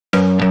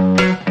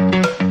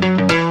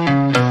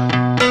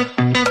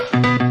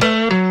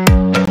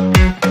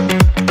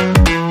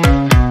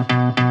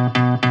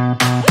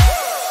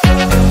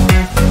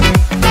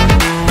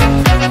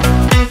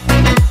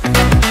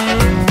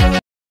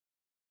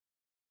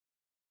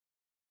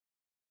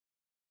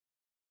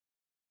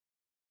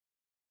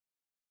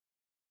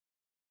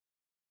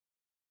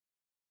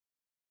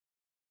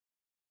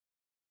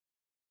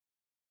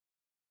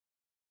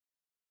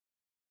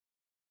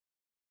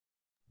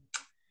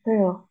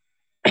Hello.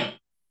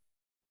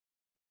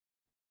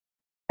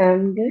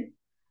 I'm good.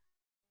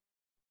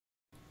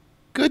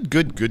 Good,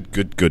 good, good,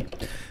 good,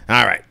 good.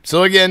 All right.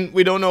 So again,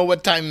 we don't know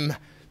what time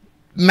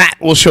Matt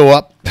will show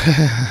up.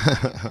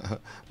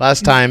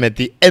 Last time at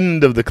the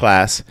end of the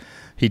class,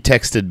 he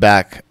texted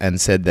back and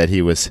said that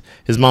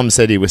his mom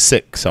said he was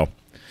sick. So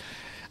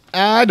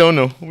I don't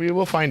know. We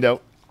will find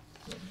out.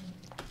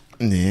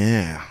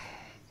 Yeah.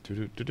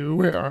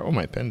 Where are? Oh,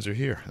 my pens are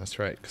here. That's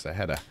right, because I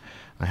had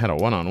a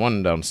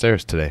one-on-one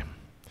downstairs today.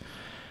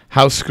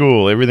 How's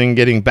school? Everything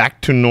getting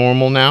back to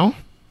normal now?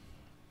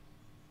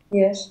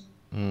 Yes.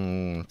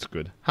 That's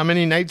good. How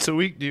many nights a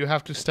week do you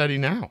have to study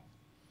now?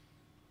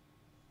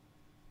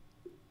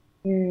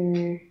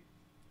 Mm,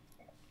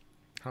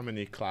 How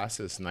many night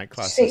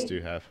classes six. do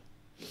you have?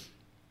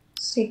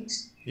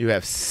 6. You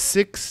have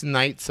 6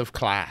 nights of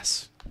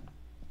class.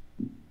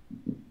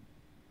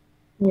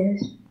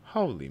 Yes.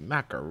 Holy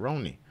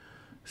macaroni.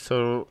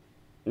 So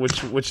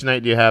which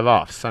night do you have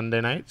off?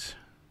 Sunday nights?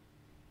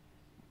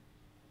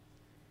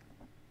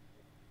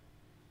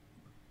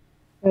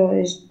 So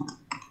it's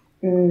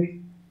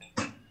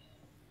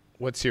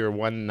What's your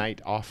one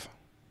night off?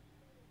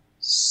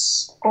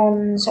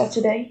 on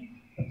Saturday.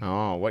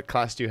 Oh, what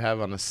class do you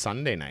have on a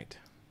Sunday night?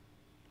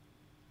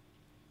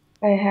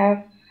 I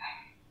have.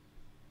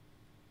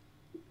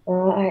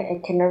 I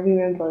cannot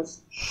remember.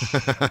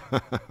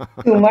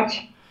 Too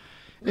much.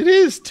 It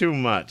is too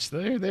much.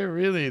 They're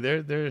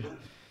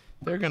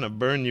gonna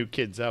burn you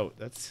kids out.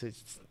 It's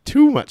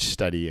too much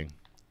studying.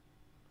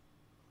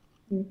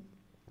 Mm.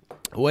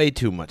 Way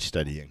too much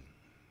studying.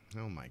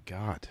 Oh my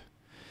God.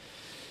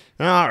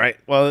 All right.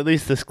 Well, at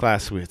least this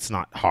class it's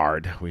not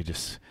hard. We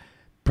just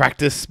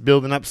practice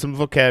building up some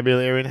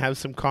vocabulary and have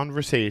some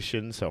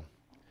conversation. So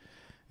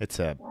it's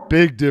a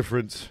big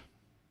difference.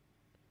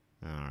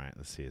 All right.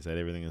 Let's see. Is that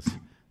everything?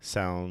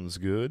 Sounds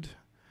good.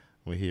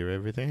 We hear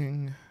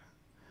everything.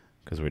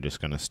 Because we're just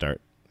gonna start.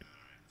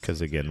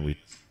 Because again,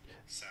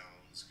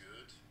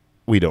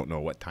 we don't know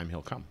what time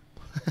he'll come.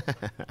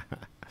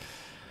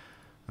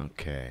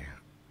 Okay.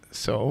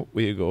 So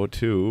we go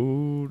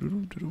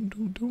to.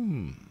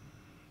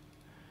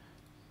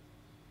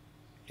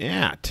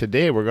 Yeah,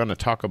 today we're going to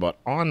talk about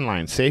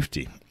online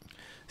safety.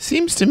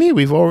 Seems to me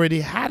we've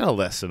already had a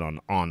lesson on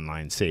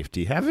online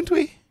safety, haven't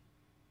we?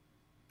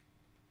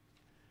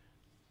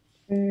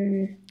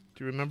 Mm,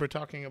 Do you remember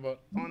talking about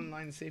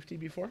online safety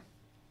before?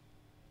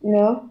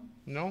 no.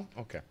 No?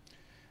 Okay.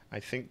 I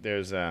think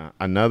there's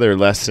another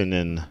lesson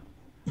in.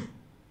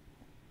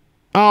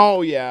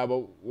 Oh yeah,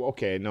 but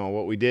okay. No,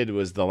 what we did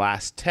was the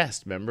last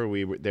test. Remember,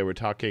 they were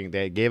talking.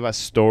 They gave us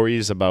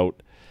stories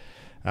about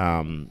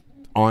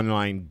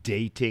online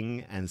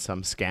dating and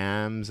some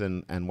scams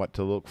and what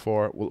to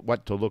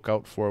look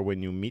out for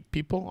when you meet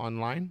people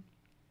online.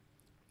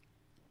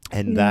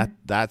 And Yeah.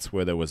 that's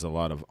where there was a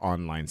lot of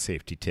online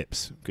safety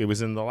tips. It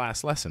was in the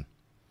last lesson.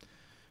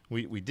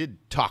 We did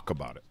talk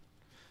about it,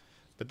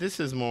 but this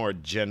is more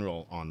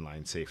general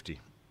online safety.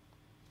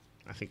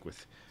 I think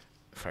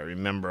if I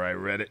remember, I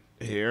read it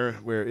here.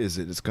 Where is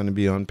it? It's going to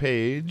be on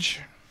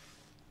page.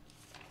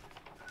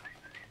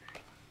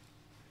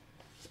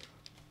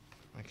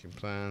 Making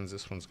plans.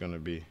 This one's going to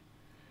be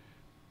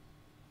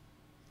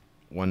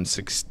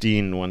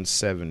 116,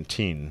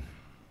 117.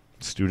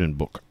 Student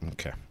book.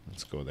 Okay,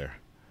 let's go there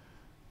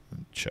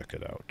and check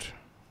it out.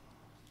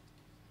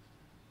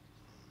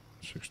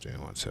 16,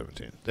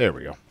 117. There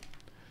we go.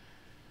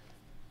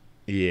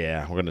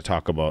 Yeah, we're going to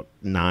talk about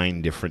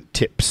 9 different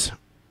tips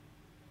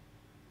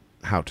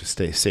how to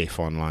stay safe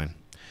online.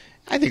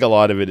 I think a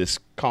lot of it is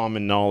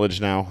common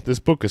knowledge now. This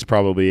book is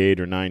probably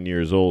 8 or 9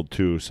 years old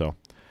too, so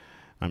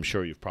I'm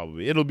sure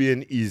it'll be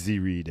an easy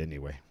read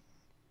anyway.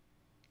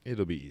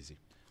 It'll be easy.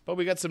 But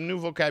we got some new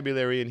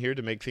vocabulary in here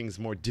to make things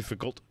more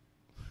difficult.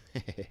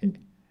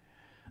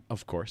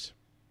 Of course.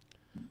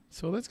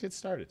 So let's get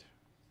started.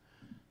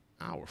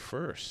 Our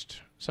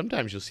first.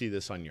 Sometimes you'll see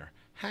this on your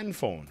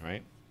handphone,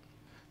 right?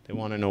 They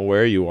want to know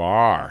where you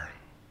are.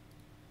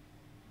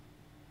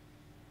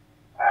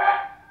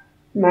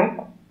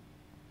 Map.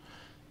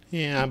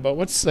 Yeah, but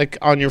what's like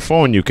on your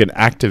phone? You can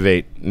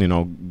activate,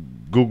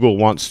 Google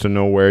wants to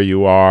know where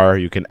you are.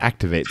 You can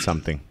activate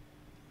something.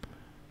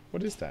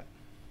 What is that?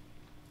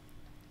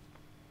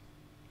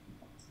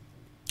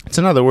 It's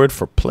another word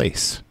for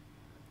place.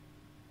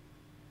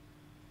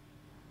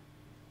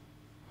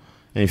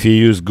 And if you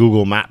use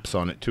Google Maps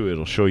on it too,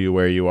 it'll show you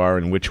where you are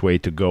and which way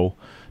to go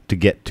to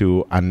get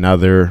to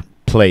another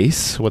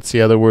place. What's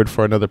the other word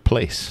for another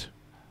place?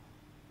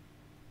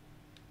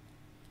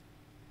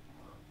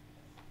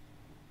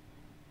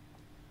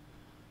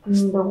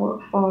 The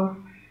word for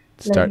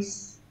Start.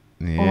 place.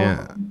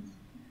 Yeah.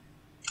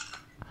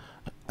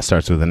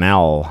 Starts with an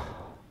L.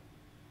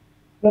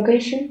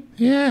 Location.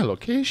 Yeah,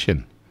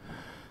 location.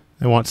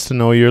 It wants to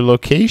know your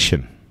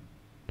location.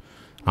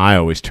 I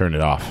always turn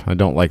it off. I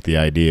don't like the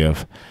idea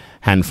of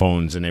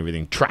handphones and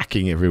everything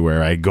tracking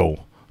everywhere I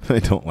go. I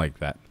don't like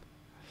that.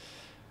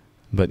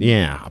 But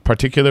yeah, a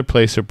particular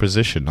place or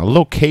position. A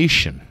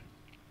location.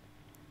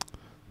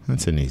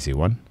 That's an easy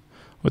one.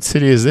 What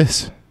city is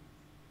this?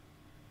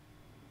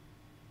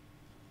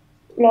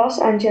 Los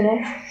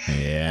Angeles.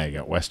 Yeah, I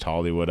got West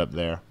Hollywood up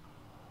there.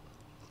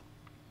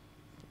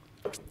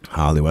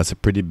 Hollywood's a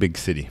pretty big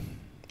city,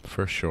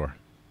 for sure.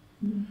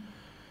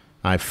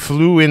 I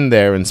flew in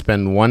there and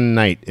spent one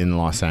night in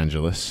Los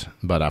Angeles,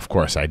 but of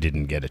course I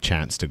didn't get a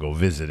chance to go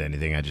visit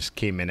anything. I just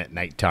came in at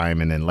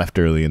nighttime and then left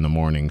early in the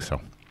morning,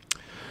 so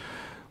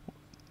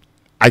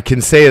I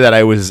can say that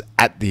I was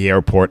at the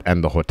airport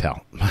and the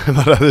hotel.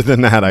 But other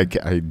than that, I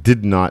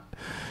did not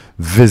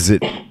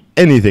visit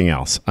anything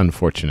else,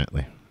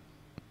 unfortunately.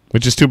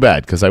 Which is too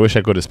bad, because I wish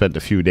I could have spent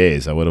a few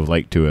days. I would have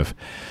liked to have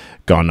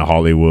gone to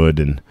Hollywood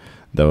and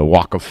the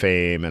Walk of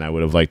Fame, and I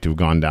would have liked to have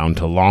gone down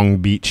to Long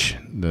Beach,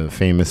 the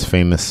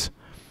famous,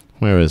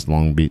 where is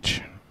Long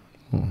Beach?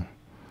 Oh,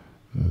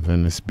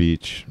 Venice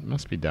Beach. It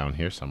must be down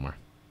here somewhere.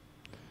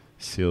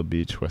 Seal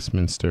Beach,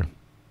 Westminster.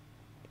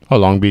 Oh,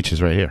 Long Beach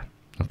is right here.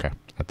 Okay,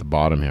 at the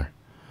bottom here.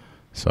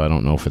 So I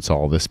don't know if it's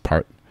all this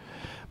part,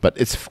 but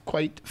it's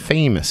quite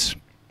famous.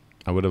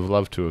 I would have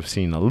loved to have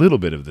seen a little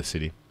bit of the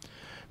city.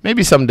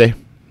 Maybe someday.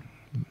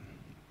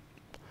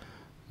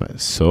 But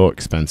it's so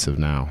expensive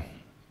now.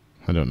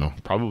 I don't know.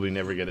 Probably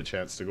never get a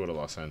chance to go to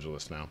Los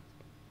Angeles now.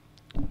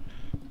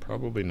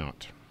 Probably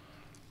not.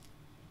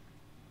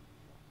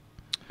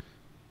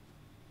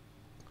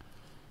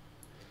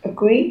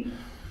 Agree?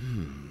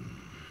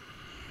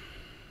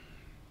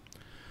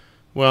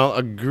 Well,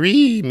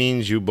 agree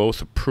means you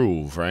both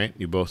approve, right?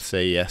 You both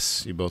say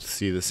yes. You both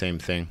see the same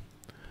thing.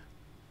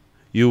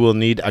 You will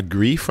need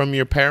agree from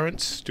your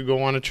parents to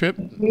go on a trip?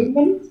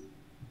 Agreement?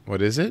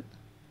 What is it?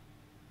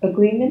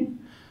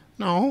 Agreement?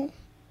 No.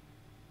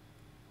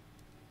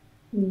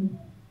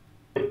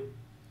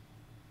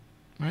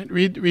 Right?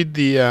 Read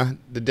the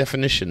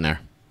definition there.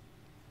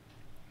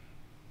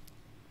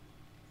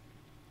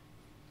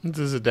 What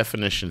does the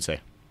definition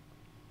say?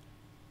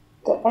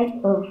 The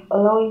act of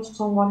allowing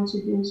someone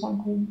to do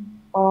something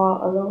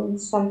or allowing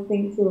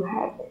something to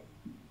happen.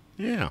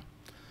 Yeah.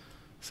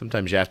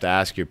 Sometimes you have to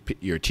ask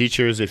your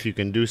teachers if you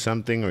can do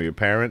something, or your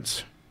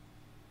parents.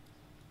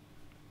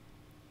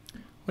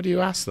 What do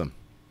you ask them?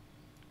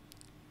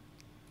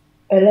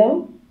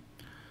 Allow?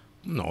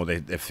 No,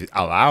 if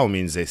allow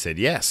means they said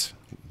yes.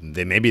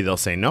 Maybe they'll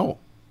say no.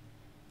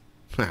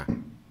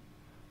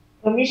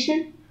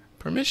 Permission?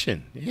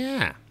 Permission,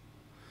 yeah.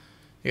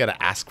 You got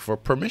to ask for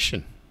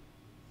permission.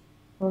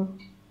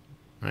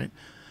 Right?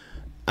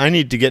 I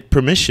need to get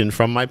permission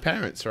from my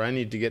parents, or I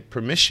need to get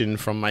permission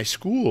from my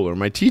school or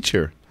my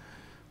teacher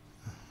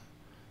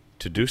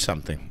to do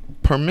something.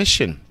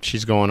 Permission.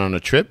 She's going on a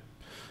trip.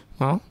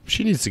 Well,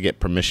 she needs to get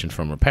permission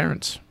from her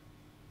parents.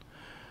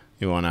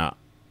 You want to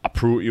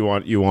approve? You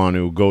want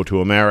to go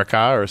to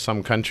America or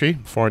some country,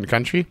 foreign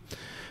country?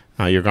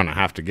 You're going to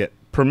have to get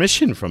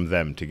permission from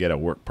them to get a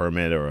work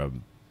permit or a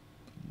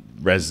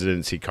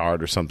residency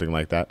card or something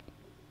like that.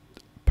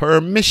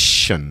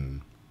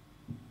 Permission.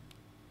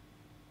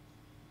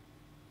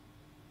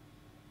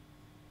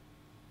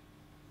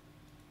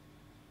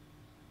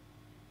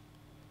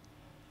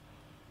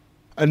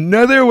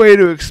 Another way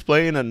to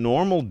explain a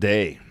normal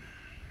day.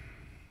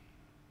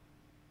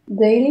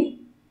 Daily?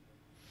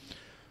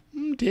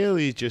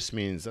 Daily just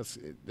means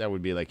that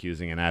would be like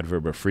using an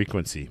adverb of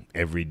frequency,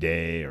 every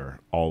day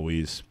or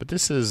always. But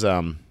this is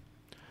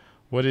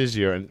what is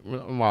your,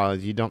 well,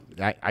 you don't,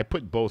 I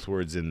put both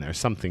words in there,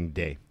 something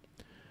day.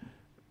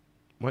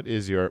 What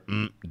is your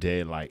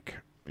day like?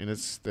 And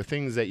it's the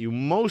things that you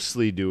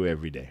mostly do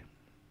every day.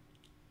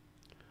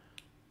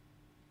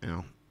 You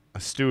know, a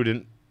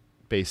student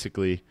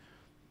basically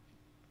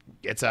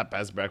gets up,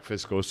 has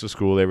breakfast, goes to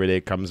school every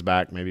day, comes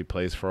back, maybe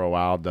plays for a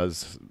while,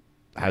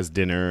 has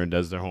dinner,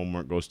 does their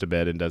homework, goes to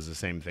bed, and does the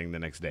same thing the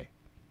next day.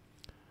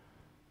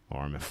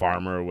 Or a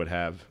farmer would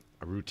have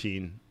a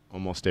routine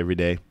almost every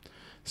day.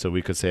 So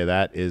we could say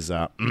that is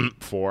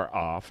for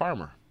a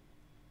farmer.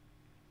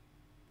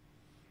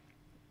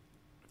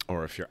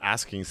 Or if you're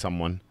asking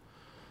someone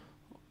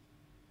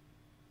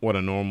what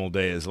a normal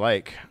day is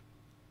like.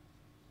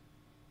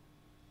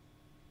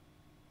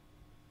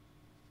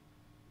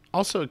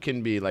 Also, it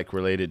can be like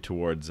related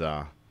towards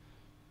the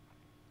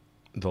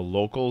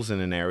locals in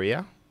an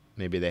area.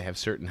 Maybe they have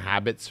certain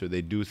habits or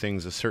they do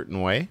things a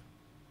certain way.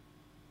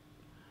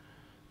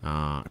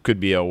 It could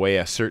be a way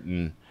a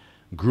certain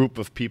group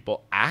of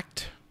people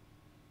act.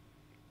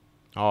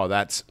 Oh,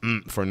 that's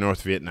for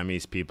North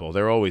Vietnamese people.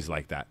 They're always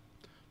like that.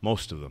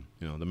 Most of them,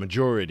 you know, the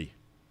majority.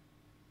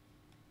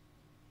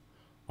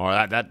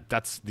 Or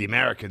that's the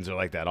Americans are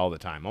like that all the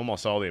time.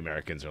 Almost all the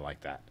Americans are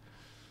like that.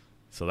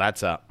 So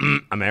that's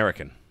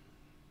American.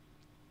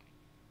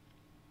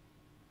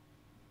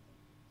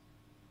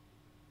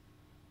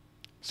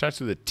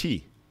 Starts with a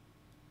T.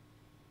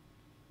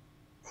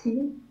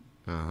 T?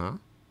 Uh-huh.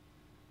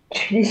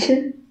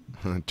 Tradition?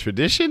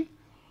 Tradition?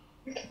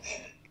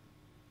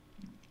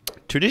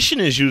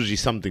 Tradition is usually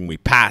something we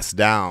pass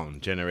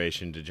down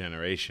generation to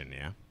generation,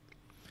 yeah?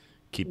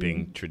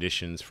 Keeping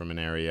traditions from an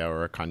area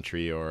or a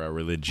country or a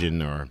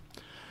religion or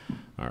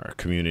a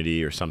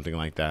community or something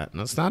like that.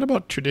 And it's not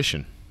about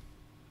tradition.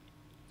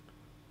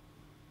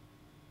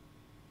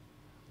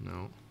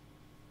 No.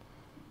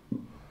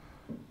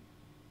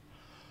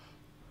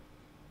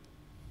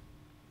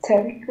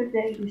 Typical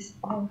day is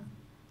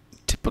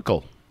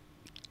Typical.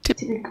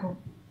 typical.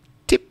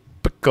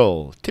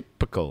 Typical.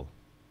 Typical.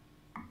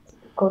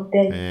 Typical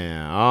day.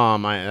 Yeah. Oh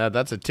my.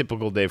 That's a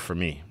typical day for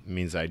me. It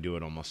means I do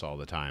it almost all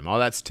the time. Oh,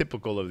 that's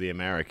typical of the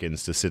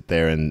Americans to sit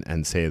there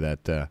and say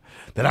that that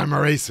I'm a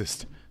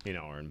racist, you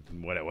know, or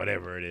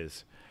whatever it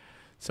is.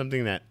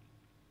 Something that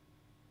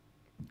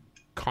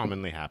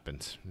commonly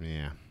happens.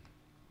 Yeah.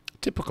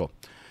 Typical.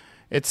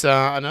 It's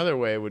another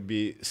way would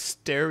be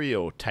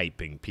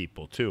stereotyping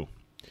people too.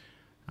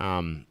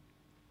 You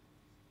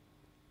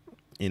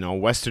know,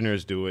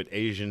 Westerners do it,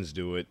 Asians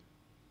do it.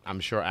 I'm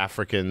sure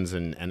Africans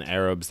and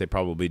Arabs, they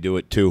probably do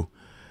it too.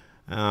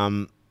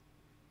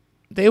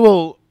 They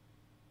will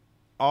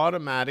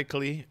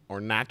automatically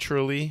or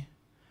naturally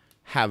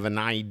have an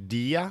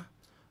idea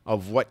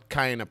of what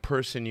kind of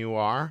person you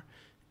are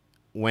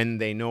when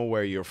they know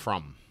where you're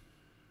from.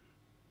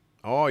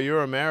 Oh,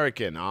 you're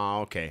American.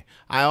 Oh, okay.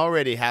 I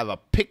already have a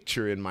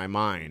picture in my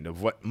mind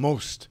of what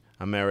most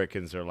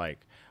Americans are like,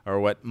 or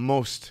what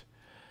most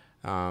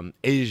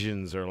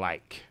Asians are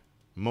like,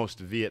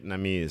 most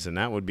Vietnamese, and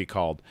that would be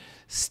called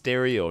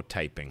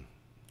stereotyping.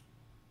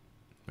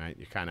 Right?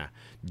 You're kind of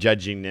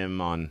judging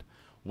them on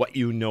what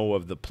you know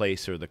of the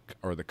place or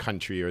the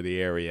country or the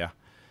area,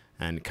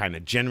 and kind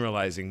of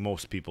generalizing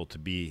most people to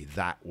be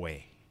that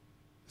way.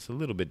 It's a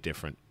little bit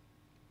different.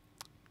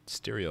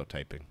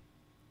 Stereotyping.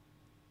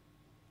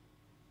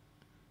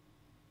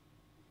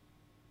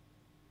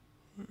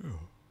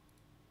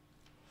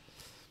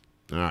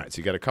 All right, so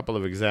you got a couple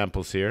of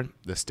examples here.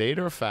 The state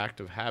or fact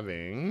of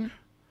having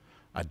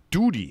a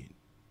duty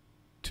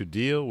to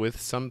deal with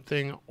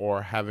something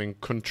or having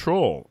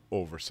control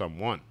over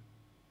someone.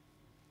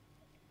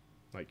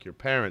 Like your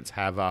parents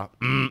have a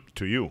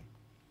to you.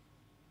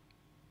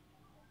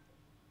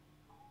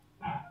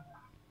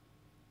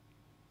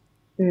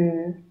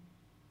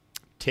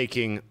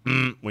 Taking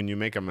when you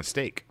make a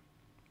mistake.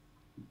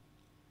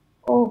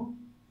 Oh.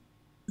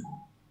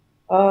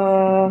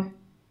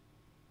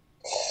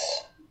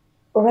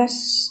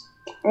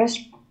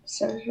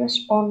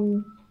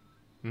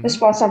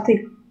 Respond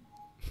something.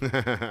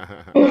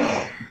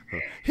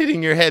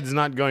 Hitting your head's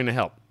not going to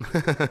help.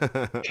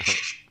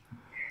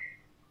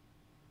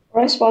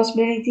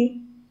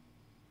 Responsibility.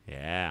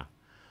 Yeah.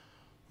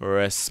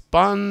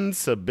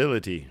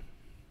 Responsibility.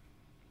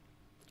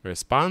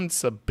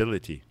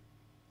 Responsibility.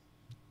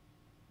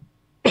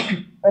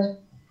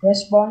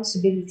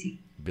 Responsibility.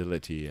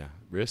 Ability, yeah.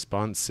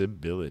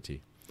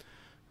 Responsibility.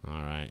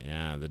 All right,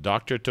 yeah. The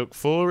doctor took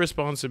full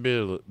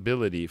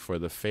responsibility for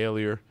the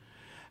failure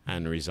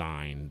and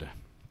resigned.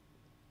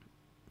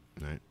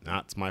 Right.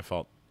 That's my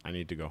fault. I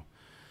need to go.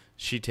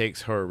 She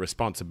takes her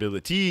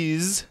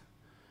responsibilities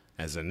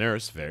as a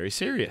nurse very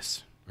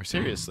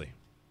seriously.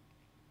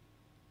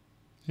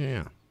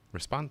 Yeah.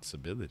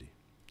 Responsibility.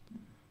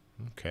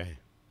 Okay.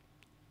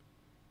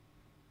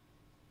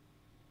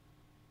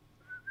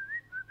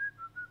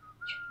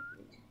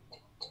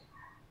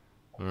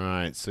 All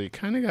right, so you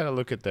kind of got to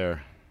look at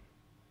their...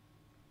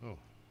 Oh,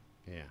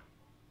 yeah.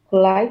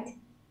 Polite.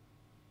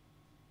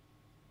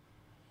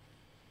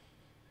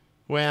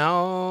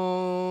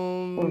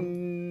 Well,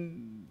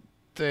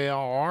 they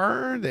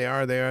are. Did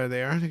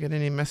I get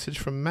any message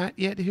from Matt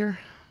yet here?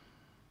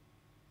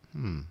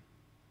 Oh,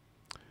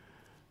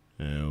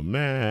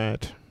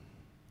 Matt.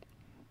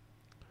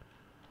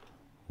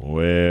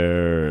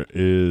 Where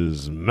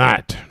is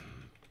Matt?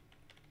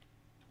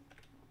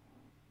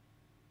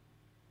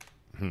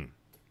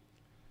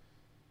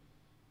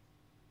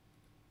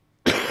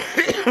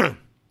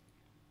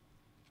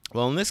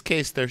 Well, in this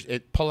case, there's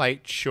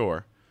polite,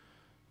 sure.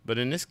 But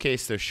in this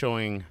case, they're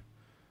showing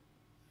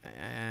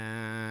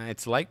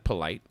it's like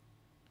polite.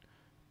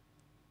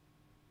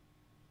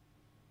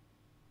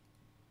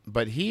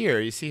 But here,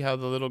 you see how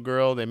the little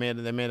girl, they made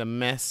a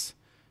mess,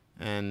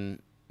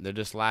 and they're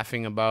just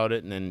laughing about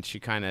it, and then she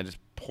kind of just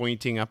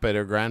pointing up at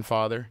her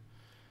grandfather.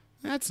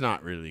 That's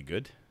not really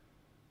good.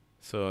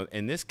 So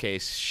in this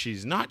case,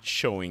 she's not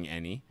showing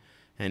any,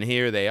 and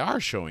here they are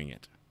showing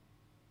it.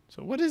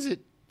 So what is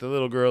it the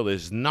little girl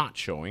is not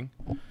showing,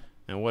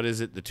 and what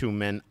is it the two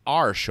men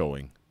are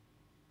showing?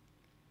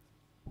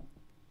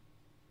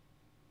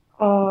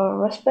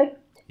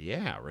 Respect.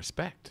 Yeah,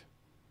 respect.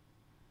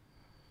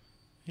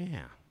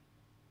 Yeah.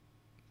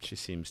 She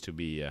seems to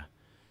be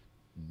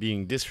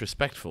being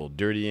disrespectful,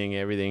 dirtying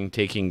everything,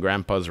 taking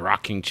Grandpa's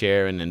rocking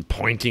chair and then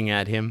pointing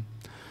at him.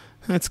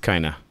 That's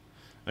kind of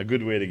a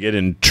good way to get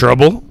in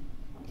trouble.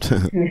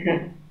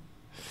 Get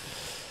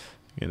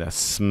a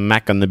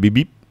smack on the beep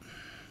beep.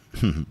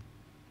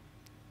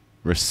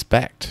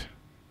 Respect.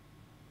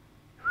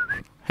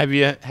 Have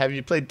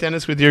you played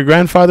tennis with your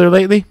grandfather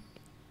lately?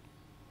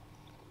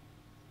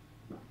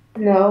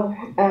 No,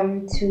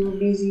 I'm too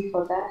busy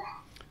for that.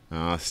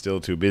 Oh,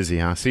 still too busy,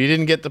 huh? So you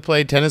didn't get to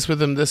play tennis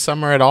with him this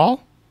summer at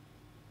all?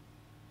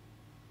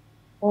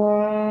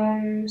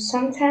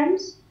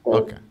 Sometimes,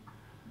 but Okay.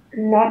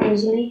 not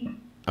usually.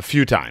 A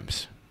few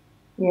times.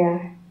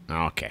 Yeah.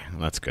 Okay,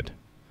 well, that's good.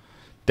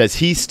 Does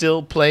he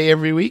still play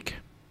every week?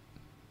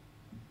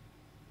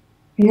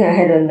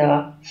 I don't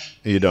know.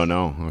 You don't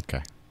know?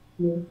 Okay.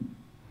 Yeah.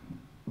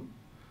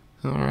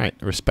 All right.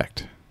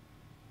 Respect.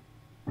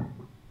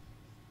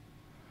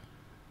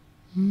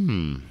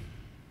 Hmm.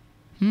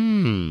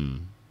 Hmm.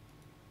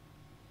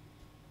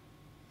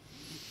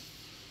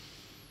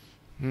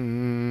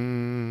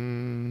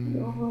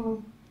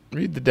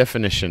 Read the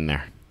definition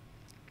there.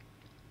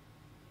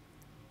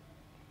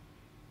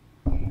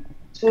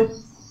 To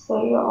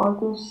say or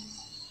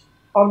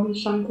do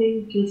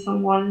something to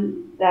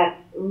someone that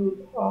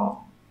rude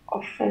or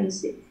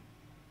offensive.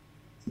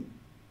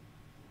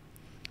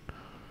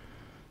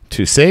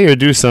 To say or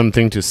do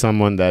something to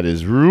someone that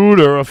is rude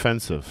or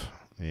offensive.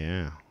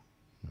 Yeah.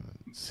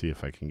 Let's see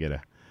if I can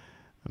get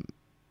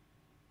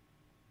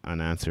an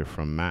answer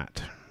from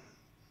Matt.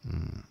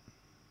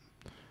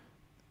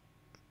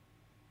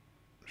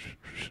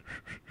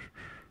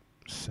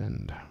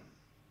 Send.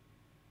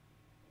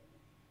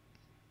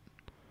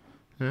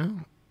 Yeah.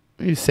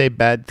 You say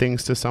bad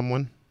things to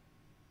someone.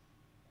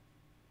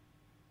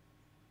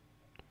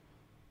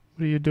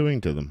 What are you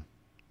doing to them?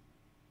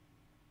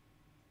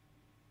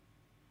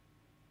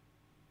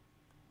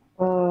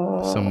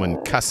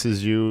 Someone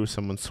cusses you.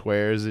 Someone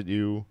swears at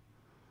you.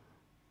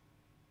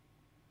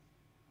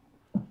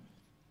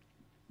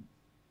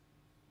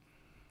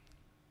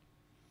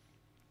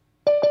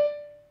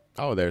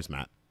 Oh, there's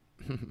Matt.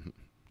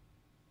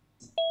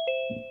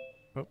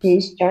 Oops.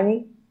 He's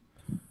Johnny.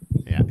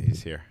 Yeah,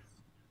 he's here.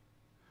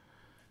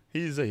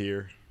 He's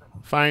here.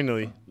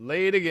 Finally.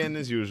 Late again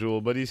as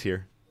usual, but he's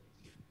here.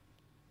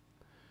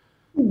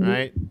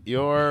 Right?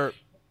 You're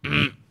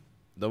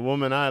the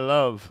woman I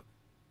love.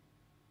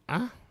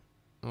 Huh?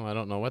 Oh, I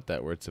don't know what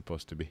that word's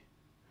supposed to be.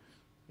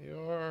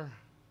 You're...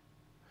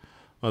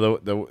 Well,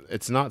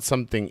 it's not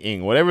something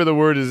ing. Whatever the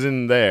word is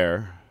in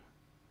there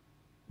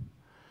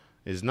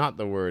is not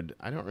the word.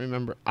 I don't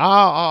remember. Oh,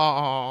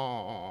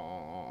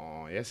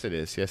 yes it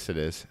is. Yes it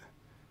is.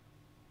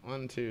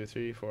 1, 2,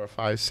 3, 4,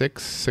 5,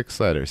 6. 6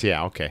 letters.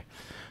 Yeah, okay.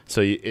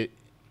 So it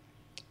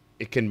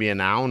can be a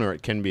noun or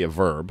it can be a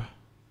verb.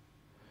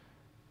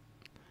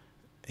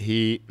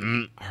 He,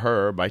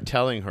 her, by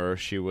telling her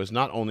she was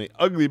not only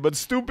ugly but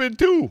stupid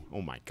too.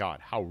 Oh my God,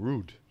 how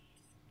rude.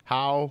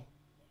 How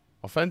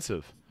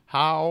offensive.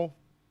 How...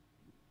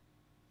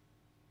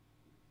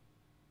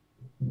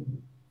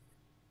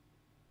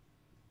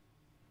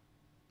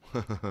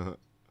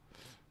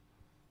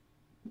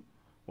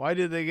 Why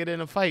did they get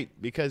in a fight?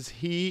 Because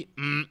he,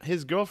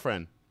 his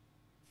girlfriend.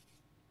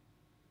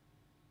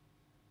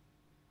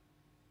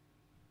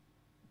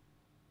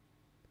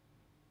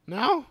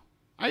 No?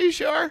 Are you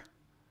sure?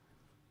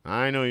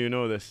 I know you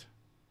know this.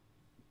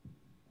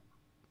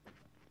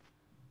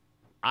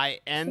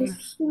 I-N.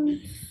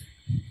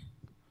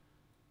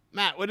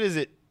 Matt, what is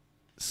it?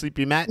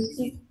 Sleepy Matt?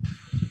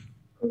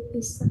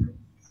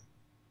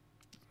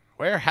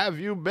 Where have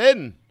you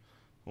been?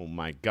 Oh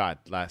my God,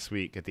 last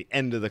week at the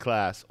end of the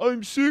class.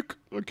 I'm sick.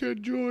 I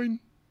can't join.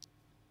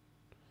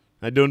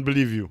 I don't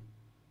believe you.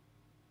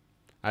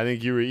 I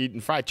think you were eating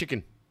fried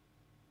chicken.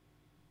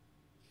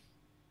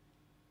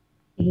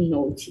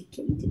 No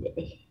chicken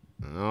today.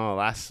 Oh,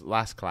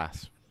 last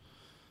class.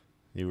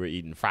 You were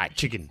eating fried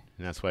chicken,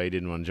 and that's why you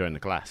didn't want to join the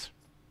class.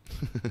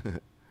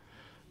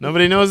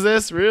 Nobody knows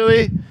this?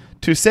 Really?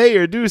 To say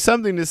or do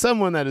something to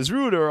someone that is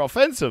rude or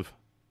offensive.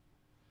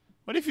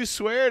 What if you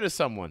swear to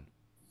someone?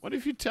 What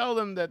if you tell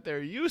them that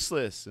they're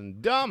useless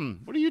and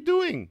dumb? What are you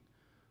doing?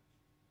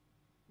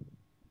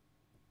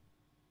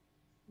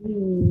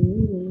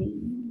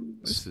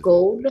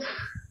 Scold.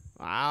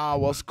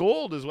 Well,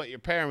 scold is what your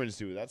parents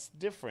do. That's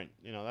different.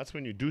 You know, that's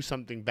when you do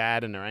something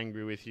bad and they're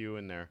angry with you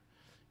and they're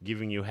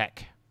giving you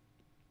heck.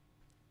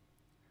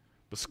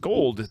 But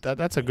scold,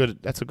 that's a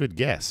good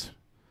guess.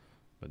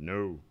 But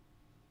no.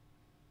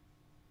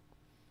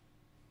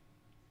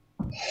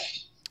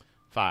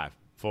 5,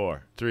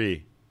 4,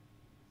 3,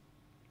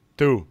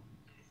 2,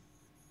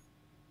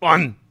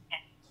 1.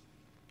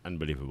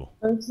 Unbelievable.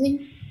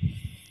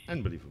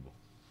 Unbelievable.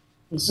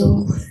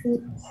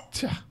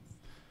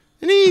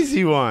 An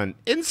easy one.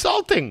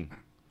 Insulting.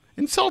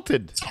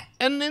 Insulted.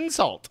 An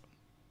insult.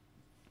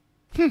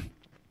 You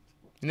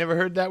never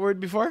heard that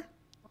word before?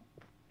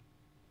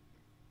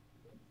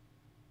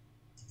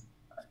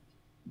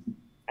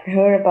 I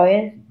heard about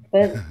it,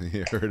 but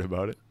You heard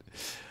about it?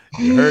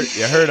 You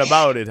heard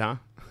about it, huh?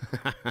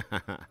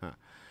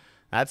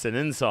 That's an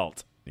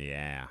insult.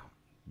 Yeah.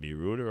 Be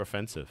rude or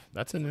offensive.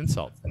 That's an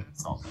insult.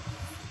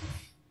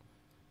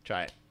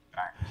 Try it.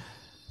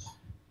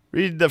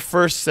 Read the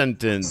first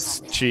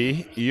sentence,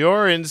 Chi.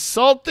 You're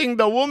insulting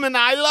the woman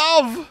I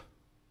love.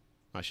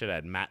 I should have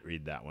had Matt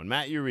read that one.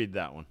 Matt, you read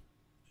that one.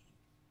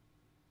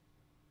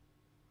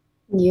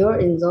 You're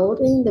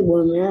insulting the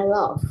woman I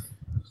love.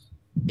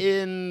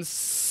 Insulting.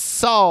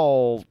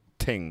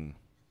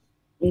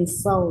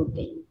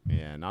 Insulting.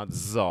 Yeah, not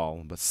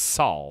Zol, but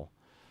Sol.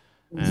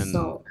 And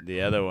Insult. the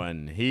other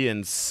one, he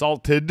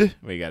insulted.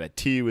 We got a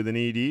T with an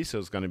ED, so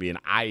it's going to be an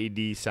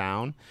ID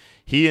sound.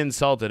 He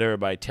insulted her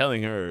by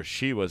telling her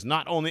she was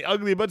not only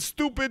ugly, but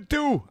stupid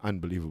too.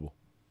 Unbelievable.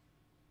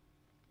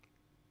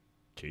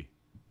 Chi.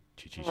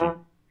 Uh,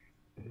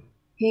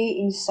 he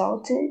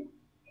insulted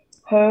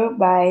her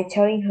by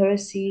telling her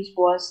she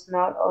was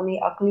not only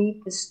ugly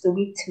but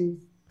stupid too.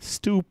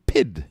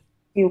 Stupid.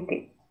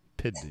 Stupid.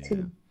 Pid, yeah.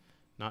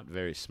 Not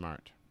very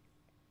smart.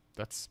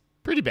 That's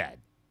pretty bad.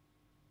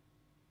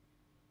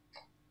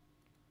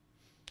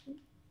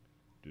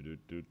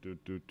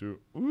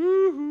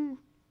 Woohoo.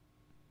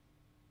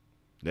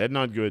 That's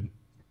not good.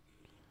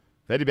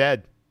 Very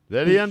bad.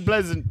 Very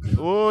unpleasant.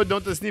 Oh,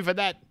 don't sniff at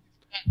that.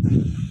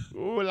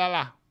 Oh la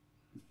la.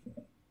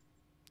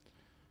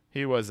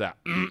 He was a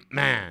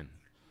man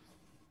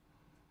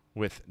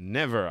with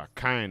never a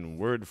kind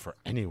word for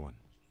anyone.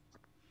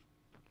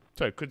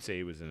 So I could say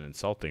he was an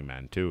insulting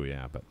man too,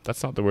 yeah, but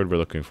that's not the word we're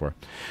looking for.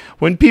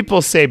 When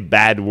people say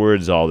bad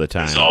words all the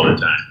time,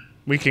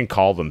 we can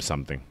call them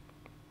something.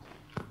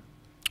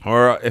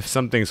 Or if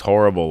something's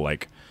horrible,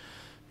 like,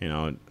 you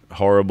know,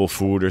 horrible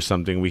food or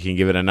something, we can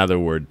give it another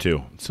word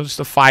too. So just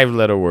a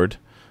 5-letter word.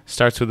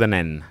 Starts with an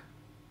N.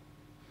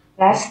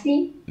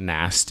 Nasty?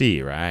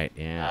 Nasty, right.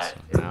 Yeah.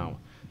 So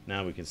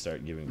now we can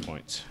start giving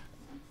points.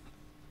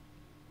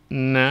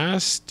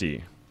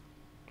 Nasty.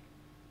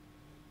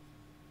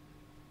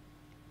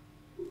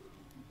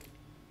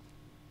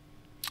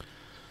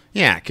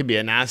 Yeah, it could be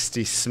a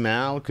nasty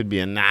smell, could be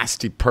a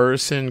nasty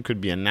person,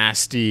 could be a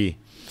nasty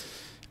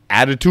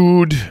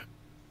attitude,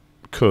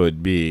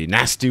 could be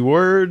nasty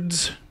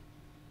words.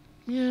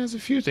 Yeah, there's a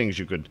few things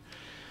you could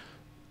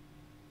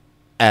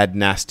add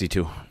nasty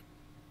to.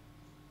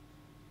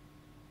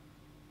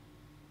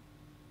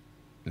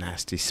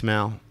 Nasty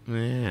smell.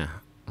 Yeah,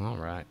 all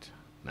right.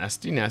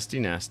 Nasty, nasty,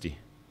 nasty.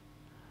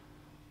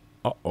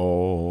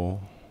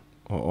 Uh-oh.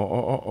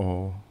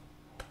 Uh-oh.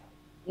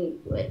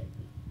 Wait.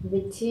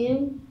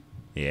 Victim.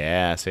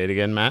 Yeah, say it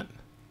again, Matt.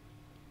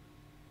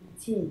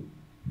 Victim.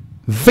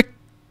 Vic.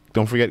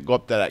 Don't forget, go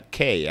up to that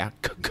K, yeah?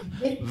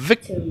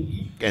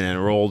 Victim. And then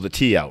roll the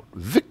T out.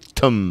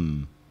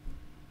 Victim.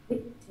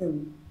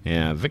 Victim.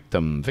 Yeah,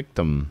 victim,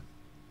 victim.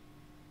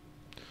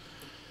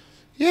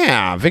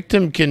 Yeah,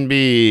 victim can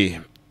be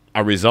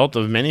a result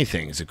of many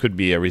things. It could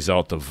be a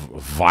result of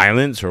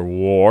violence or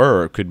war,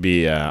 or it could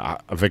be a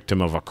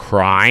victim of a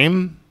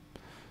crime.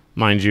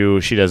 Mind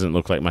you, she doesn't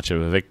look like much of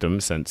a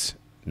victim since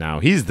now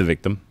he's the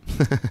victim.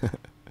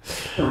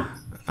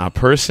 A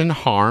person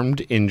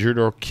harmed, injured,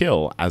 or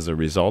killed as a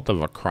result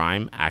of a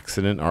crime,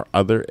 accident, or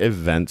other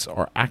events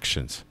or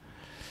actions.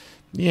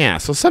 Yeah,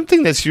 so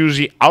something that's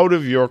usually out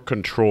of your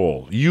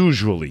control.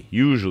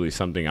 Usually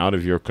something out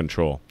of your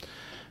control.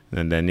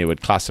 And then it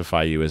would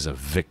classify you as a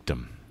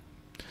victim.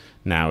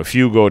 Now, if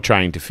you go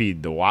trying to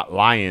feed the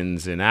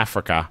lions in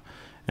Africa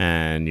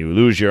and you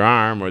lose your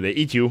arm or they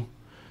eat you,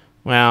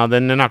 well,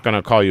 then they're not going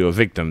to call you a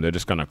victim. They're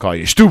just going to call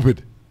you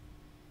stupid.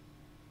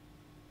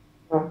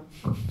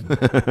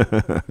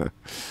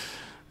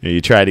 You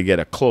try to get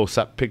a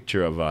close-up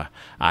picture of a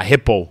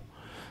hippo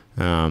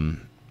to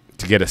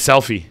get a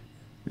selfie,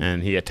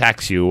 and he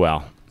attacks you.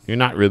 Well, you're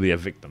not really a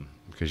victim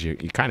because you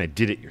kind of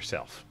did it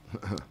yourself.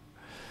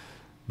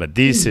 But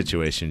these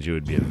situations, you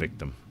would be a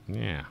victim.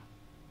 Yeah.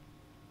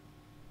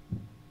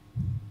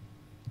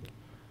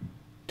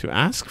 To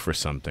ask for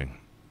something.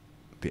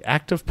 The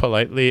act of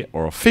politely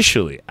or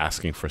officially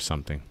asking for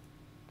something.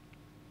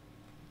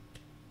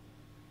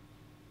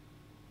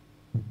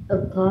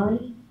 Apply.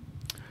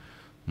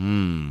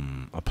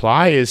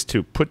 Apply is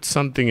to put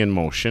something in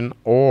motion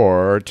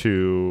or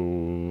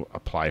to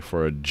apply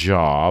for a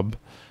job.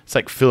 It's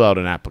like fill out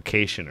an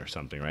application or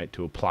something, right?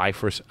 To apply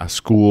for a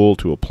school,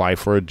 to apply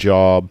for a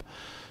job.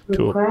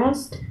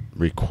 Request.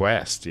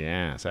 Request,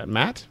 yeah. Is that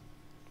Matt?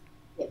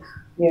 Yeah.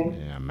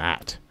 Yeah,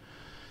 Matt.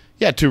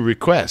 Yeah, to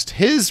request.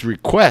 His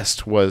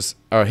request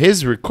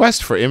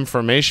for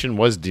information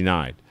was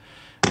denied.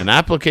 An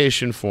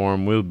application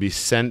form will be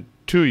sent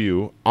to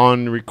you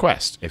on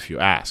request if you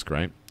ask,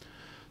 right?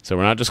 So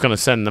we're not just going to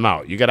send them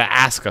out. You got to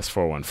ask us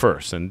for one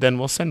first, and then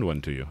we'll send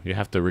one to you. You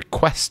have to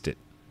request it.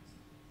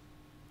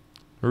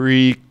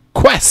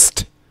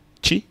 Request.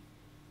 Chi?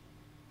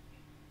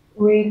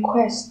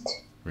 Request.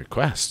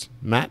 Request.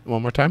 Matt,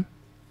 one more time.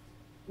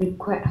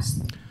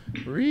 Request.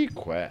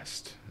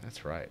 Request.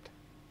 That's right.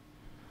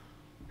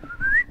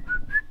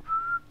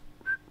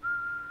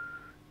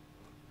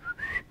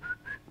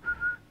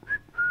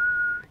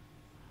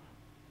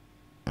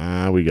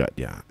 We got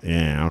ya.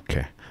 Yeah,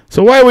 okay.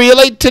 So why were you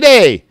late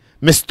today,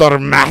 Mr.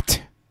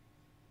 Matt?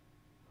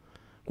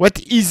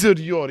 What is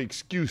your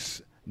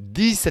excuse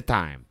this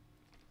time?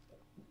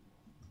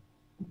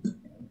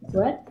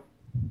 What?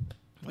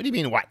 What do you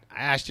mean what?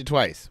 I asked you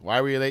twice. Why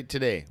were you late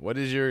today? What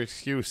is your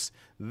excuse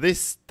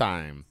this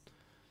time?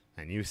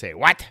 And you say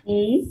what?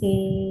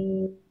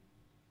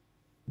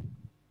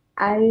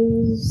 I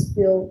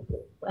still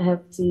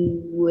have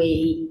to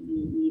wait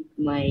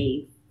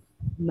my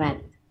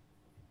math.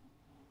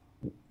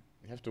 You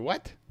have to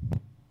what?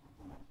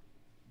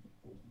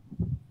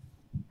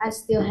 I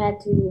still had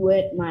to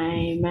wait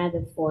my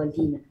mother for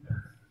dinner.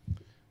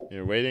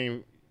 You're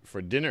waiting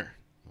for dinner.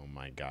 Oh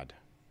my God.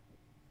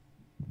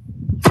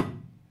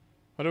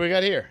 What do we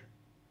got here?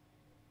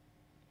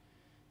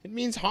 It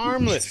means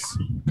harmless.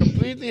 Complete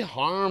completely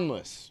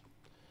harmless.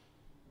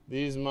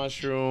 These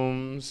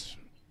mushrooms,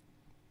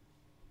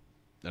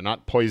 they're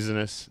not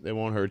poisonous. They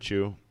won't hurt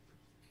you.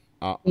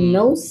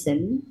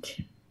 Innocent.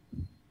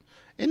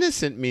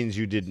 Innocent means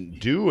you didn't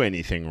do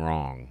anything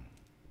wrong.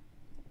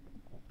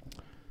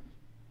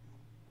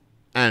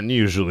 And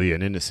usually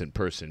an innocent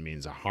person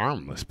means a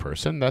harmless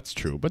person. That's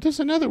true. But there's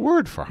another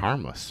word for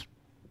harmless.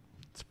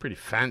 It's a pretty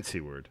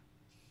fancy word.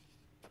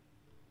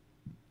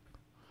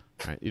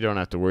 Right, you don't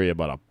have to worry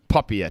about a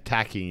puppy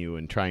attacking you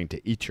and trying to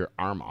eat your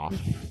arm off.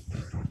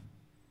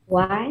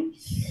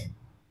 Wise.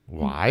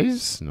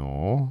 Wise?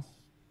 No.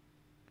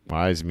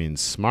 Wise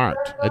means smart,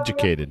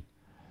 educated.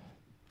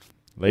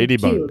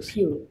 Ladybugs.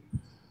 Pure.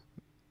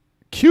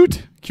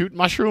 Cute. Cute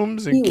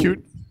mushrooms and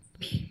cute.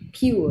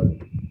 Pure.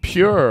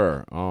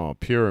 Pure. Oh,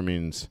 pure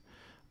means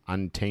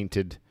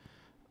untainted,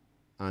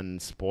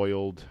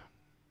 unspoiled,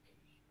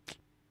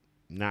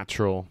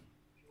 natural.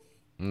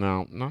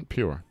 No, not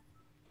pure.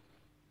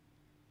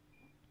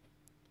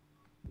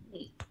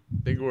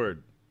 Big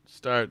word.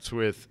 Starts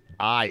with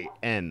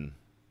I-N.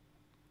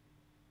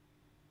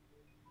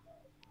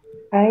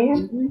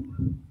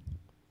 Iron?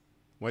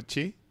 What,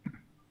 Chi?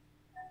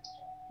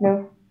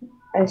 No,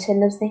 I said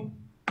nothing.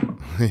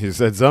 You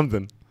said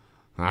something.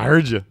 I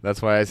heard you.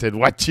 That's why I said,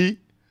 what, Chi?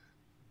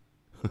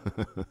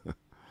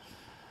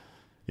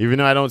 Even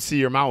though I don't see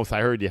your mouth,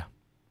 I heard you.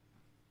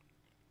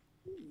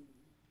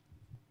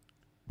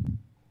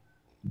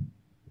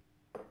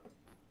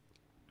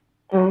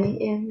 I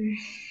am.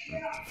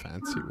 That's a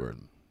fancy word.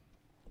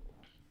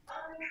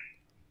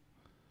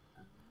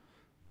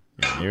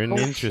 Yeah, you're in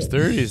your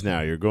 30s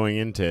now. You're going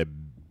into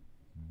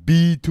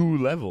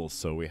B2 levels,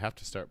 so we have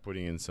to start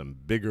putting in some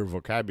bigger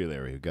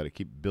vocabulary. We've got to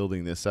keep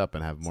building this up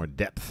and have more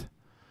depth.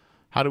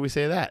 How do we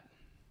say that?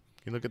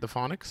 Can you look at the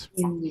phonics?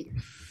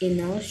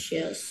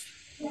 Innocuous.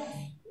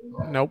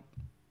 Nope.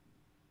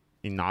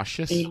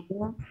 Innocuous?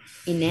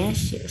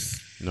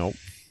 Innocuous. Nope.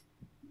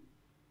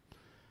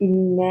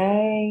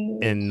 Innocuous.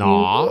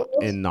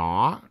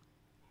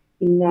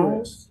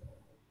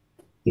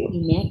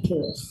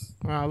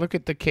 Well, look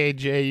at the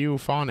KJU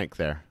phonic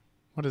there.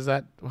 What is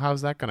that?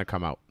 How's that going to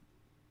come out?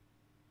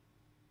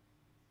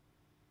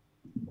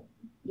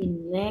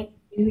 Innocuous.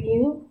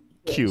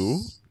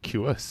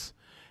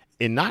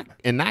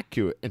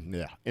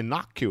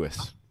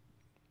 Innocuous.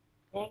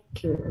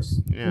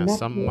 Innocuous. Yeah,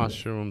 some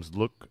mushrooms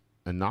look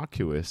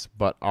innocuous,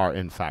 but are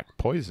in fact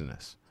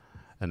poisonous.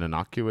 An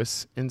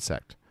innocuous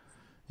insect.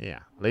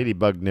 Yeah,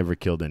 ladybug never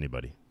killed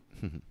anybody.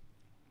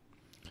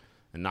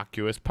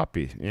 Innocuous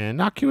puppy. Yeah,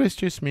 innocuous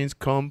just means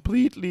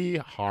completely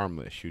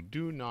harmless. You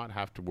do not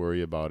have to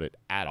worry about it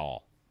at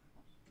all.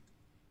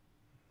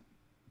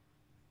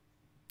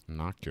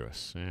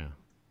 Innocuous, yeah.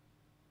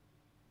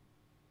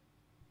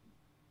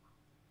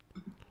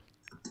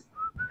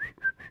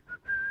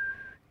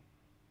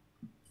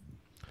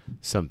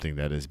 Something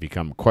that has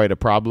become quite a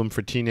problem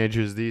for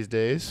teenagers these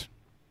days.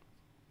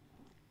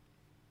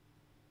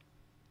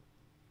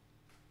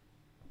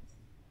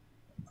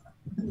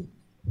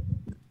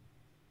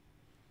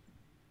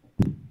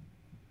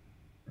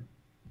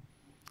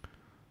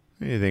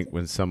 What do you think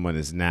when someone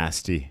is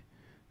nasty,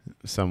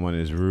 someone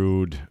is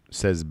rude,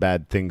 says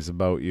bad things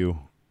about you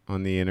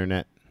on the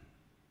internet?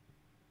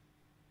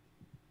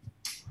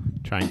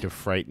 Trying to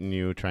frighten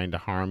you, trying to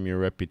harm your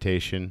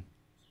reputation,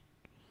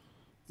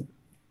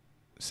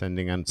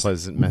 sending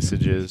unpleasant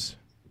messages.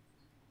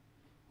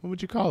 What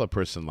would you call a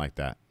person like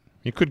that?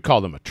 You could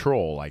call them a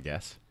troll, I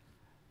guess.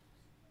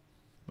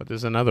 But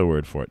there's another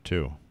word for it,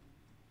 too.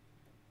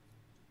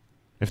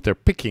 If they're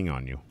picking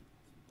on you.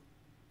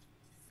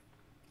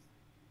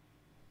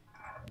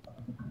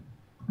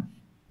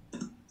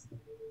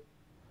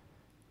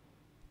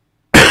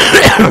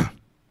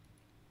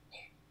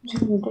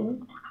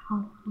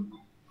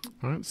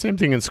 All right, same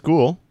thing in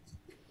school.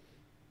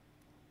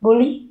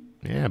 Bully?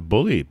 Yeah,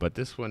 bully. But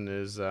this one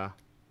is on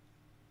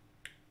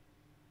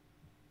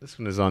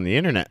the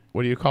internet.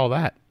 What do you call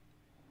that?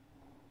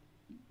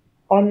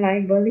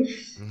 Online bully?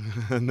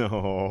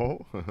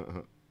 No.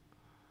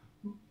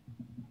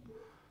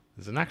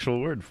 There's an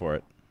actual word for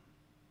it.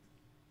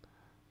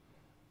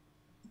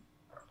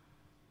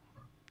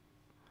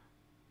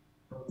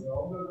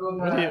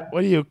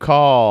 What do you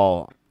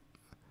call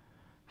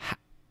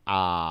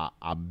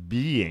a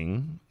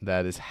being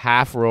that is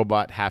half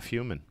robot, half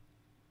human?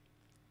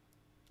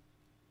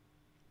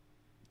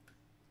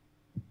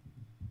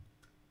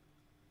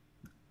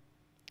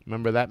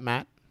 Remember that,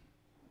 Matt?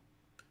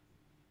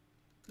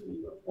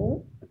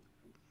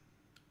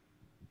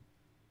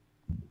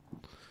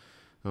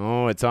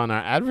 Oh, it's on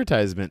our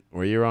advertisement,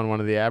 where you're on one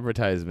of the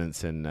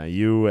advertisements, and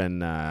you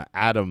and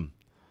Adam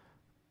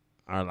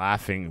are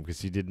laughing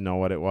because you didn't know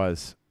what it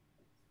was.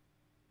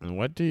 And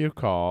what do you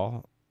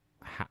call,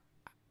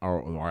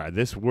 or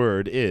this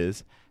word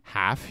is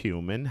half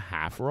human,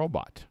 half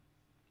robot?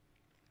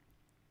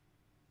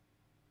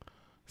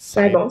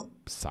 Cyborg.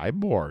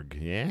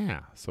 Cyborg,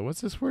 yeah. So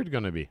what's this word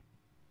going to be?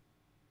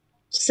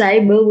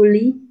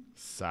 Cyberbully.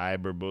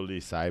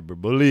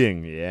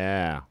 Cyberbullying,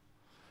 yeah.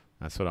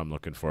 That's what I'm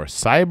looking for.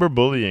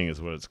 Cyberbullying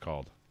is what it's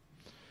called.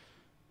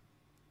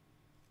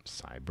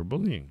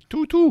 Cyberbullying.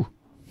 Two.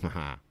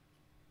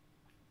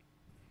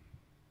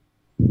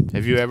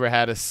 Have you ever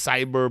had a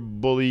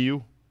cyberbully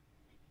you?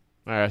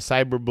 Or a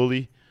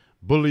cyberbully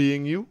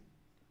bullying you?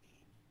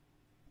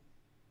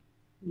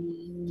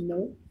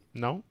 No.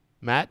 No?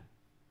 Matt?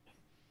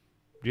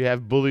 Do you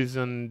have bullies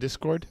on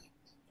Discord?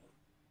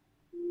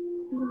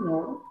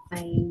 No.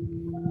 I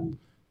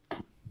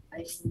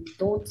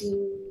don't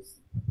use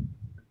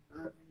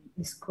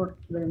Discord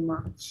very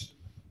much.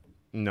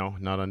 No,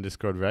 not on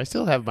Discord. I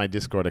still have my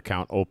Discord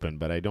account open,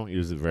 but I don't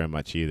use it very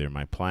much either.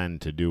 My plan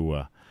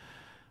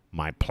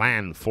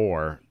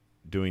for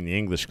doing the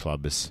English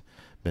club has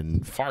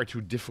been far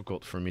too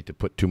difficult for me to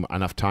put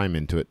enough time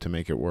into it to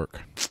make it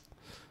work.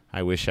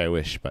 I wish,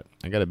 but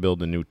I got to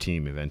build a new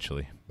team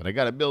eventually. But I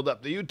got to build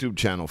up the YouTube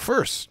channel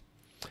first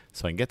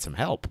so I can get some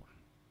help.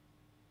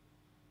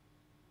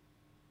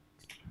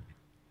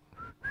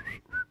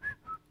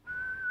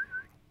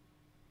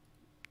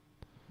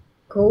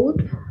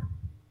 Code?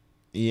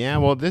 Yeah,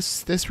 well,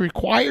 this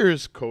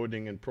requires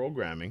coding and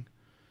programming,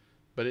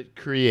 but it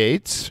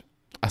creates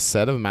a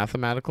set of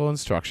mathematical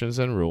instructions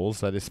and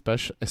rules that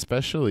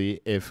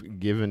especially if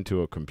given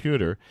to a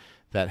computer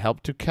that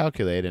help to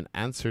calculate an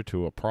answer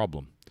to a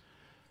problem.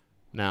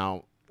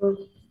 Now,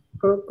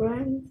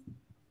 Program?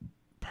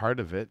 part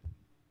of it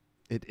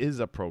is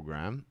a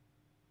program,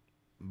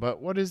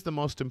 but what is the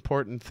most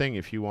important thing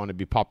if you want to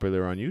be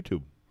popular on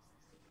YouTube?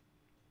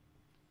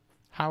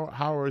 How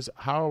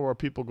are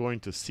people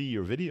going to see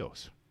your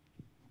videos?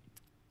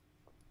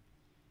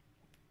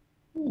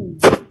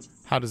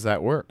 How does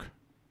that work?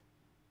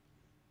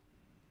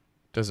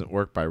 Doesn't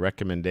work by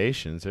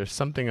recommendations. There's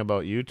something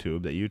about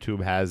YouTube that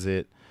YouTube has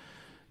it.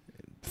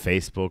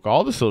 Facebook,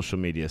 all the social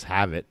medias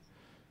have it.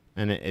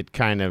 And it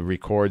kind of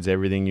records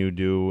everything you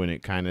do, and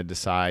it kind of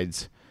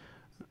decides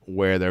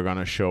where they're going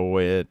to show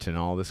it and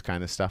all this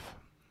kind of stuff.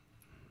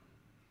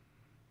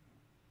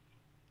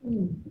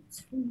 You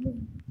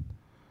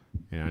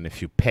know, and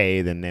if you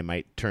pay, then they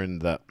might turn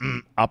the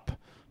up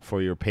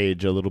for your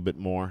page a little bit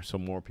more so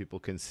more people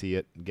can see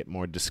it and get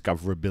more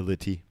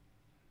discoverability.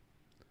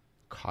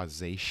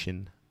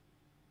 Causation.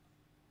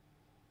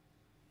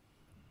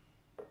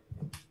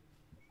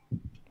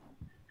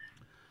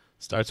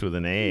 Starts with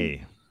an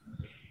A.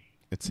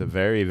 It's a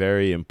very,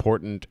 very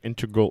important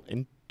integral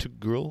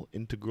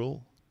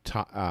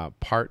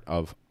part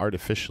of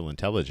artificial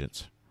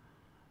intelligence.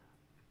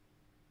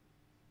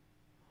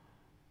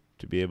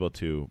 To be able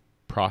to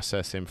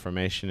process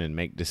information and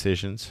make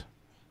decisions.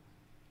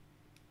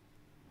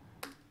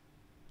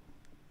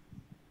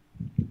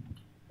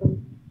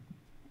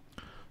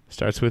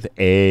 Starts with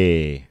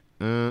A.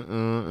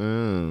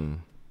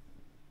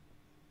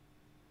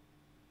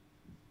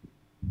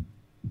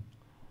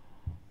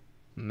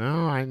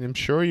 No, I'm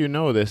sure you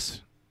know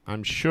this.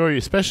 I'm sure you,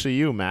 especially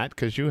you, Matt,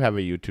 because you have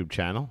a YouTube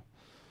channel.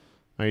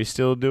 Are you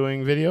still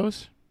doing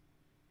videos?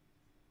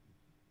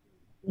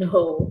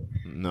 No.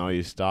 No,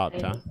 you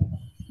stopped, huh?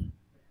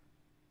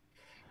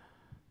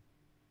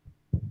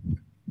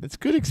 It's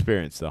good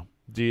experience, though.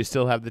 Do you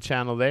still have the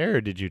channel there,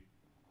 or did you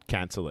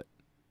cancel it?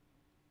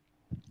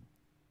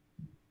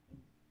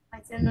 My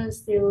channel is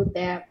still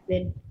there,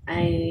 but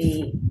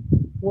I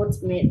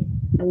won't make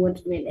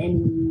any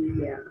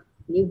new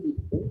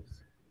videos.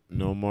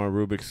 No more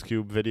Rubik's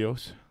Cube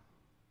videos?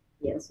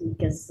 Yes,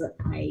 because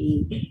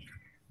I'm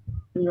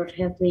not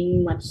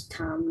having much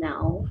time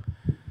now.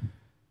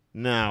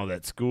 Now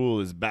that school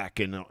is back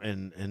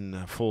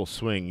in full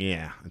swing,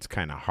 yeah, it's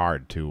kind of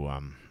hard to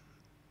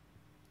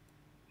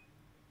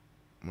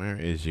Where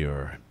is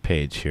your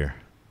page here?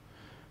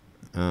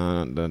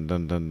 Oh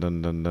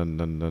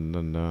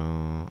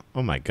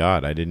my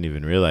God, I didn't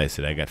even realize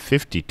it. I got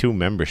 52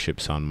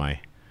 memberships on my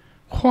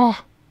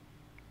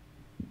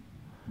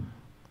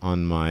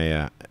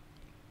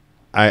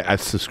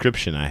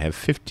subscription. I have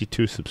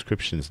 52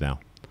 subscriptions now.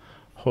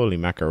 Holy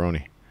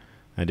macaroni.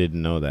 I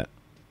didn't know that.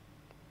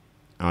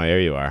 Oh, there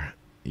you are.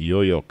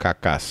 Yo-Yo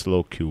Kaka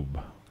Slow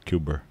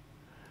Cuber.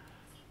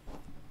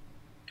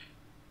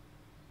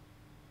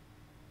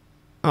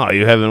 Oh,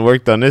 you haven't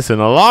worked on this in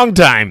a long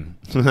time.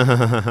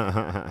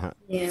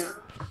 Yeah.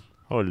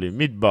 Holy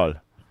meatball.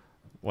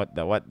 What?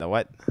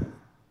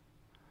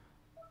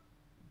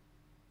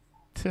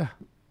 Tuh.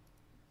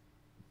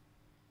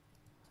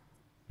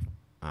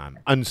 I'm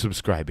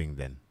unsubscribing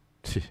then.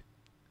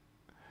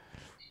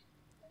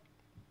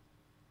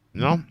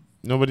 No?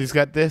 Nobody's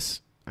got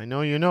this? I know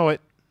you know it.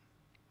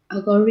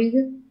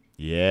 Algorithm?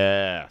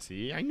 Yeah.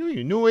 See, I knew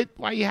you knew it.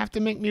 Why you have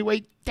to make me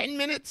wait 10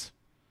 minutes?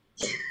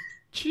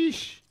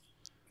 Sheesh.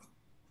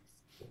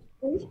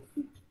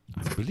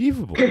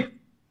 Unbelievable.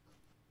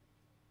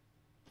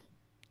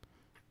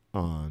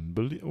 Oh,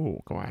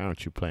 why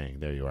aren't you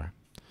playing? There you are.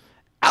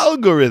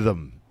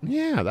 Algorithm.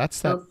 Yeah,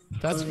 that's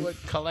what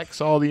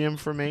collects all the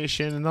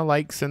information and the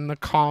likes and the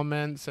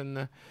comments and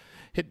the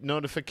hit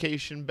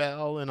notification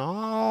bell and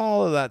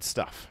all of that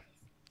stuff.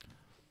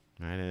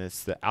 Right, and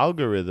it's the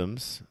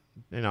algorithms,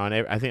 you know, and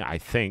I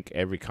think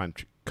every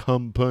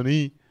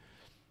company,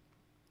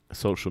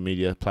 social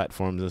media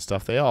platforms and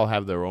stuff, they all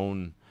have their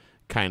own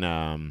kind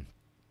of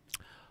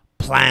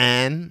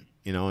plan,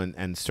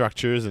 and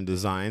structures and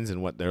designs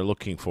and what they're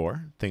looking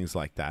for, things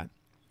like that.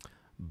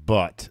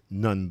 But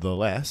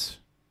nonetheless,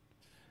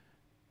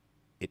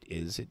 it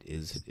is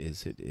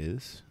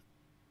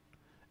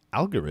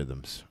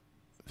algorithms.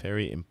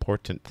 Very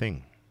important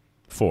thing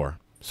for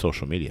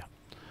social media.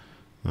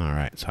 All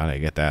right, so how do I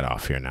get that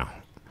off here now?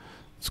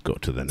 Let's go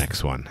to the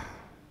next one.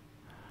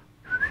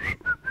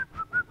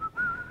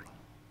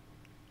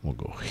 We'll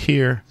go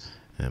here,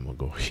 and we'll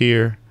go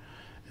here,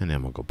 and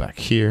then we'll go back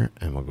here,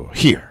 and we'll go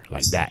here,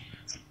 like that.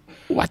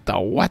 What?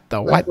 What?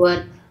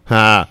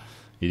 Ha!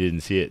 You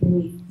didn't see it.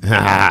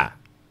 Ha!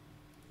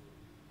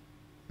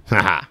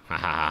 Ha! Ha!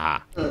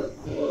 Ha!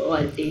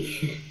 What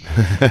the?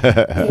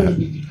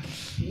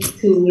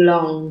 Too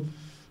long.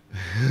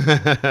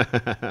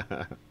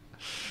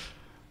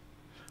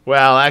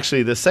 Well,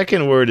 actually, the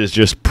second word is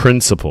just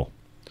principle.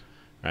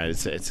 Right?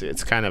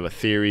 It's kind of a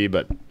theory,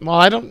 but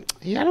I don't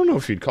know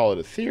if you'd call it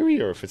a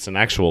theory or if it's an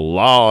actual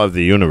law of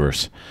the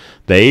universe.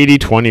 The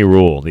 80-20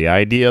 rule, the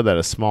idea that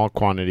a small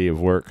quantity of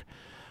work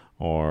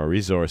or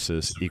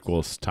resources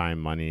equals time,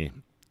 money,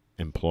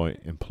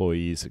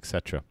 employees,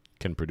 etc.,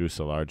 can produce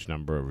a large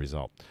number of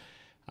results.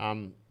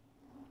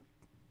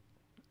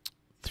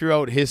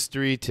 Throughout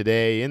history,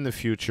 today, in the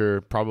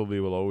future, probably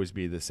will always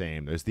be the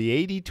same. There's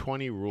the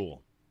 80-20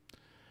 rule.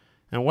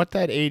 And what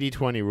that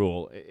 80-20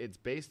 rule, it's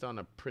based on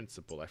a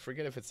principle. I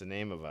forget if it's the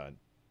name of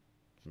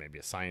maybe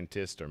a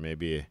scientist or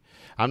maybe,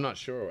 I'm not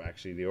sure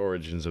actually the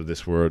origins of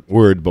this word,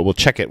 but we'll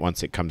check it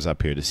once it comes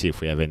up here to see if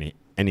we have any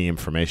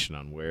information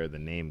on where the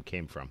name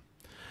came from.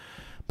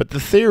 But the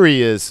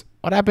theory is,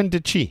 what happened to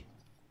Chi?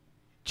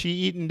 Chi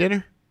eating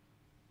dinner?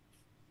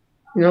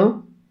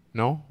 No?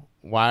 No?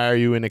 Why are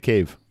you in a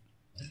cave?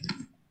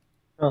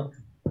 Oh.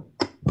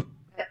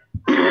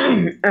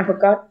 I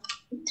forgot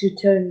to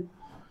turn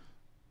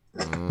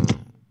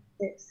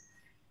this.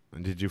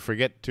 And did you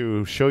forget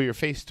to show your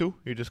face too?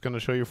 You're just going to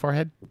show your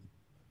forehead?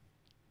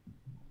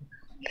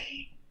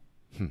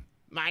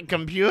 My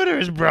computer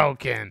is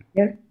broken.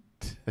 Yeah.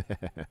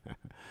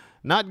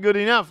 Not good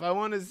enough. I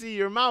want to see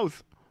your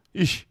mouth.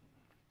 Eesh.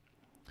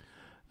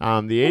 The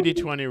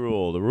 80-20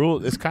 rule. The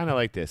rule is kind of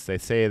like this. They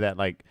say that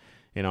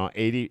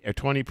 80 or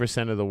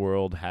 20% of the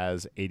world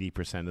has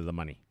 80% of the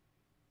money.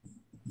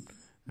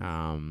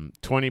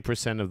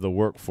 20% of the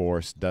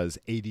workforce does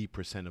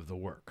 80% of the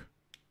work.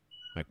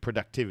 Like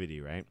productivity,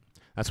 right?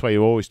 That's why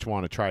you always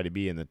want to try to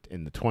be in the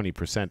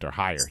 20% or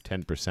higher.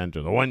 10%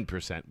 or the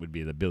 1% would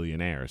be the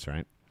billionaires,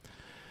 right?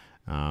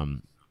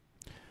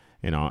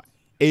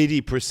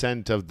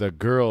 80% of the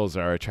girls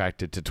are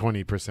attracted to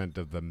 20%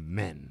 of the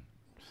men.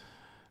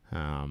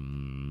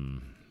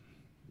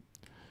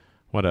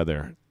 What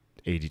other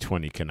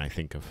 80-20 can I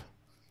think of?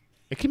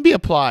 It can be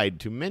applied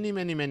to many,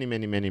 many, many,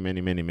 many, many,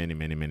 many, many, many,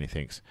 many, many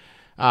things.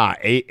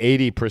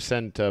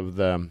 80% of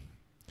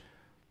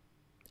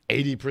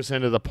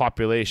the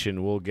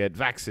population will get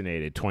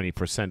vaccinated.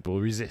 20% will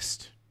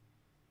resist.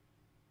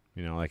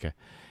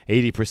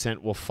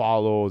 80% will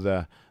follow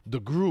the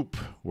group,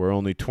 where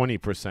only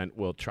 20%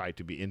 will try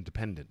to be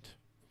independent.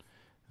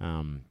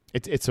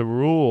 It's a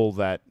rule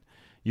that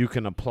you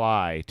can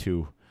apply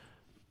to,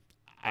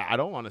 I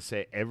don't want to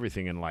say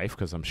everything in life,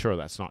 because I'm sure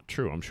that's not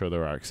true. I'm sure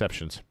there are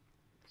exceptions.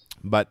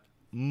 But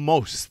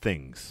most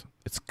things,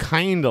 it's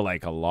kind of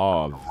like a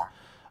law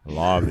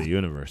of the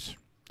universe.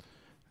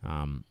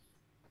 And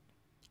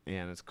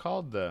it's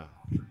called the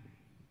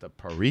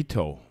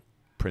Pareto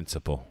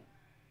principle.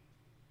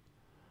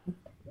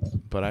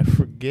 But I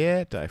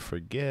forget. Let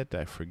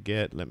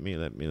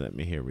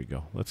me, here we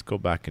go. Let's go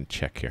back and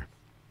check here.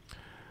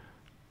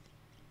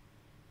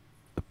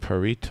 The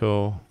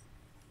Pareto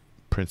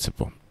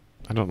principle.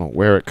 I don't know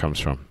where it comes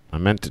from. I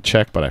meant to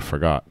check, but I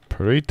forgot.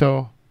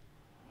 Pareto.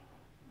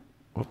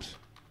 Whoops.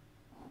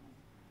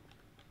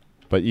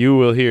 But you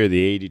will hear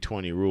the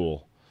 80-20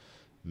 rule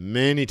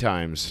many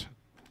times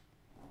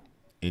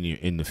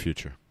in the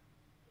future.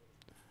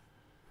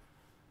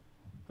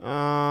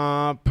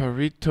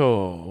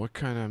 Pareto. What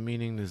kind of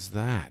meaning is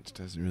that?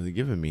 Doesn't really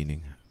give a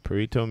meaning.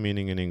 Pareto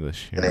meaning in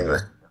English.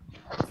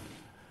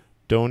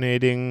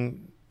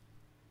 Donating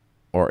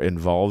or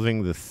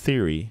involving the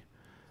theory,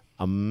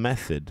 a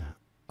method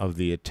of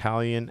the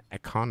Italian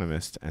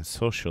economist and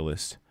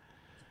socialist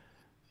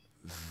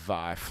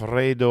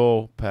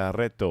Vilfredo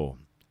Pareto,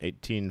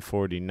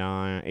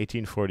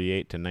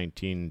 1848 to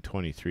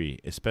 1923,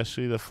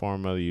 especially the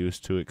formula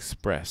used to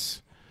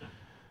express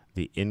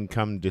the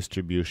income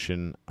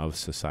distribution of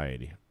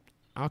society.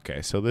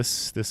 Okay, so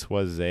this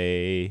was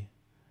a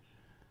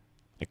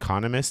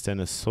economist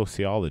and a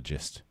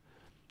sociologist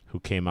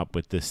who came up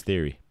with this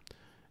theory,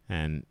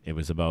 and it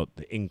was about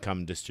the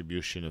income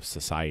distribution of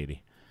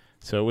society.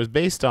 So it was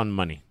based on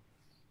money,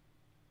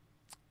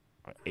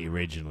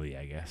 originally,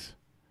 I guess.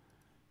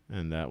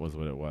 And that was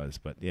what it was.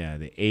 But yeah,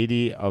 the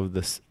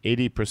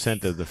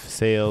 80% of the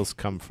sales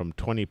come from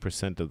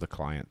 20% of the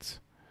clients.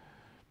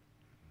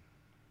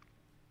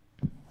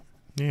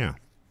 Yeah.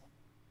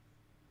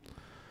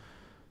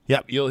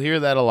 Yep, you'll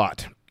hear that a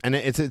lot. And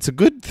it's a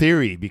good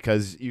theory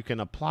because you can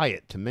apply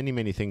it to many,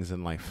 many things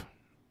in life.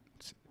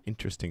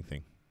 interesting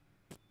thing.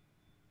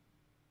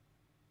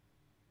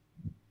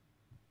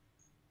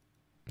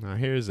 Now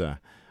here's a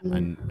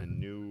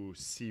new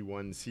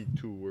C1,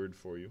 C2 word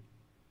for you.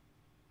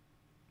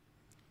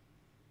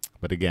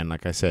 But again,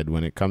 like I said,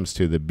 when it comes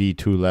to the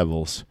B2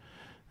 levels,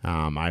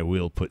 I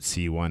will put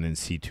C1 and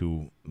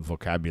C2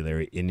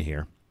 vocabulary in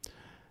here.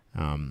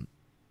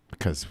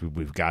 Because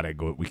we've got to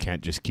go. We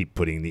can't just keep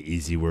putting the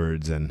easy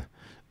words and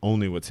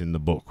only what's in the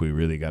book. We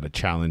really got to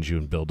challenge you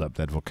and build up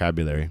that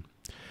vocabulary.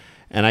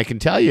 And I can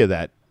tell you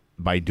that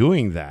by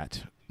doing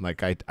that,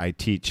 like I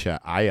teach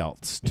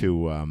IELTS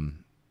to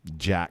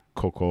Jack,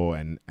 Coco,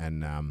 and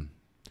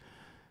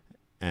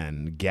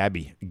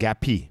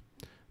Gappy,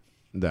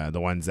 the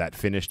ones that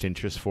finished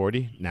Interest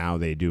 40. Now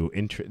they do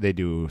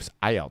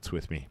IELTS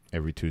with me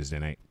every Tuesday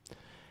night,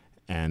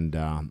 and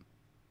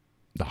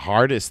the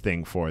hardest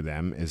thing for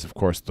them is, of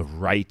course, the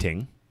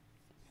writing.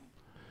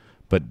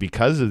 But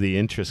because of the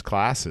interest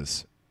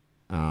classes,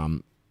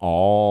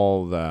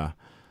 all the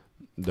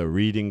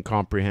reading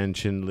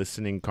comprehension,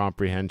 listening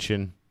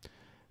comprehension,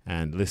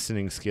 and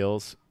listening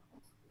skills,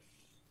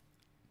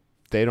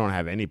 they don't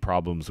have any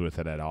problems with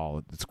it at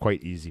all. It's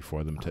quite easy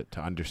for them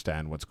to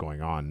understand what's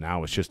going on.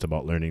 Now it's just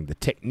about learning the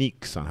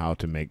techniques on how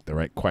to make the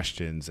right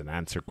questions and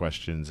answer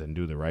questions and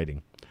do the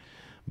writing.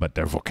 But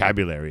their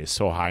vocabulary is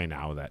so high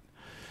now that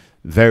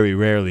very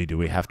rarely do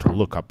we have to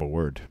look up a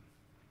word.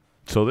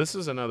 So this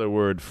is another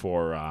word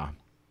for I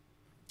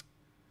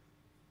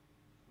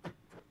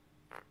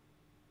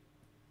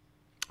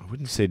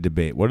wouldn't say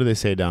debate. What do they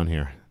say down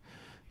here?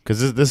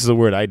 Because this is a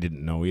word I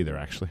didn't know either,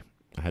 actually.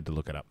 I had to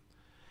look it up.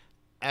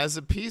 As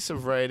a piece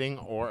of writing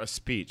or a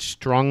speech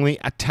strongly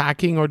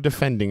attacking or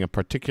defending a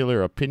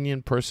particular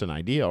opinion, person,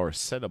 idea, or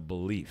set of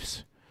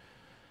beliefs.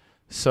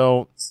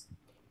 So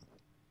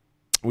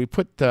we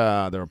put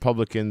the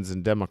Republicans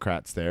and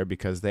Democrats there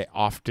because they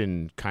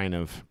often kind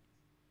of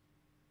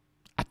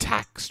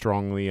attack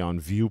strongly on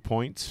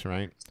viewpoints,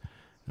 right?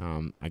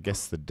 I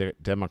guess the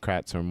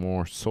Democrats are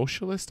more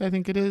socialist, I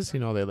think it is. You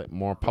know, they like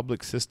more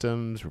public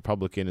systems.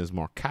 Republican is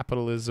more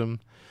capitalism.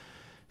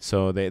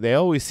 So they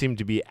always seem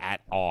to be at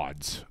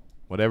odds.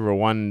 Whatever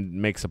one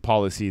makes a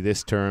policy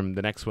this term,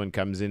 the next one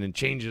comes in and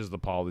changes the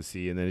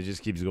policy, and then it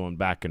just keeps going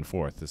back and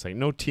forth. It's like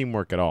no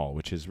teamwork at all,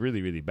 which is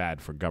really, really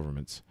bad for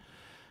governments.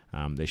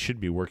 They should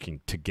be working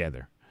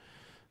together.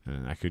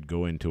 And I could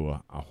go into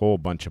a whole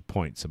bunch of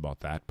points about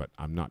that, but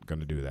I'm not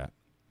going to do that.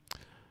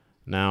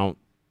 Now,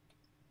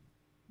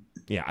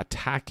 yeah,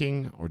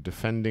 attacking or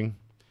defending,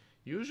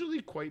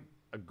 usually quite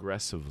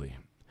aggressively.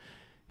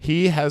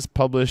 He has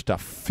published a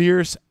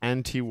fierce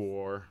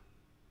anti-war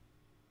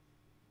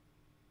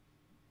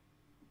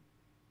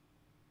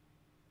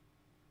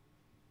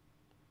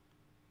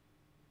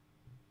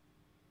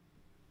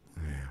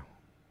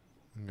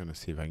I'm going to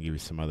see if I can give you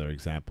some other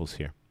examples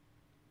here.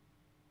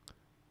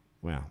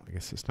 Well, I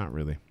guess it's not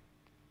really.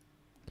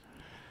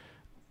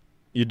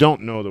 You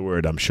don't know the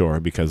word, I'm sure,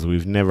 because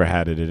we've never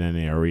had it in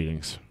any of our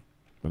readings.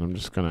 But I'm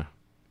just going to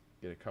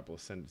get a couple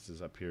of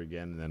sentences up here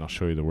again, and then I'll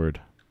show you the word.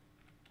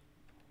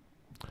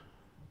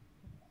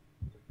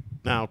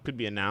 Now, it could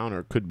be a noun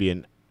or it could be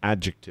an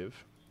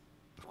adjective.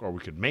 Of course, we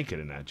could make it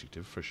an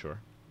adjective for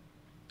sure.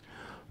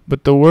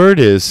 But the word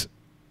is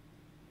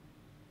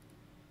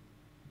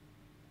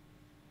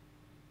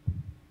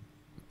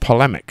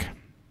polemic.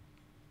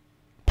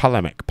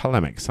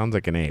 Polemic. Sounds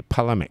like an A.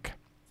 Polemic.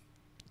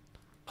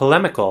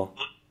 Polemical.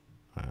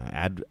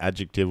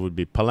 Adjective would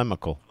be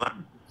polemical.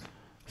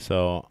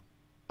 So,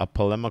 a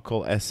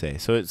polemical essay.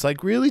 So it's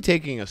like really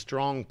taking a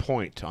strong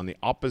point on the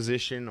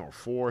opposition or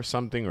for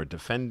something or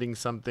defending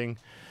something.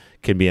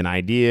 Can be an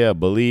idea, a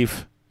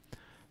belief.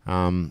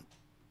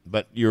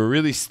 But you're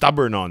really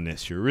stubborn on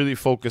this. You're really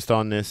focused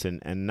on this,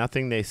 and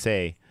nothing they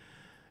say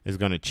is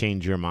going to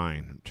change your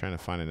mind. I'm trying to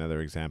find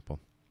another example.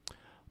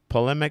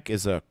 Polemic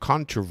is a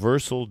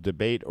controversial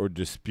debate or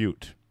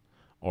dispute,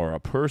 or a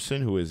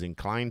person who is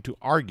inclined to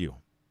argue.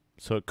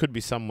 So it could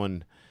be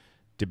someone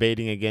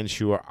debating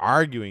against you or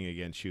arguing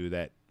against you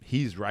that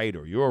he's right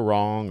or you're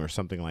wrong or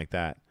something like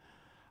that.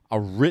 A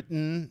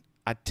written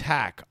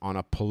attack on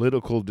a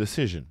political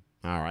decision.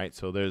 All right,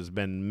 so there's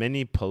been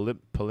many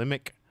polemical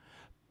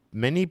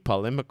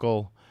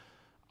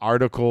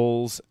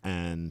articles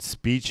and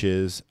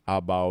speeches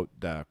about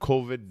the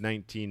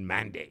COVID-19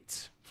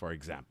 mandates, for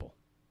example.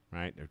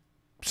 Right, they're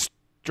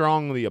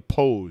strongly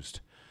opposed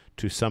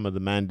to some of the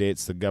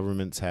mandates the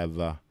governments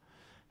have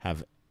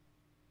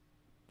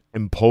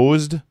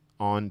imposed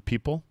on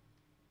people.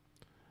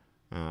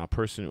 A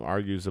person who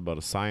argues about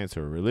a science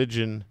or a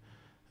religion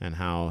and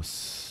how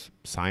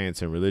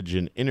science and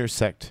religion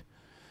intersect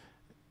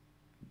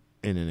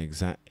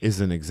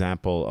is an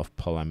example of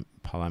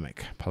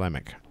polemic.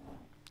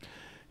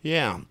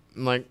 Yeah,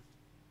 like,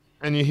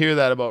 and you hear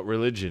that about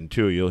religion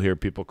too. You'll hear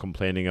people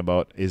complaining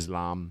about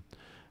Islam.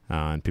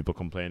 And people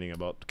complaining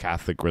about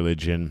Catholic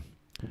religion,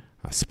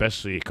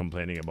 especially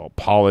complaining about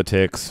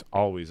politics,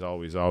 always,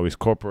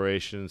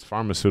 corporations,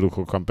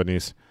 pharmaceutical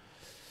companies.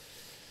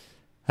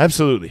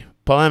 Absolutely.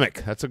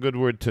 Polemic. That's a good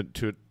word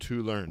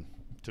to learn,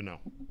 to know.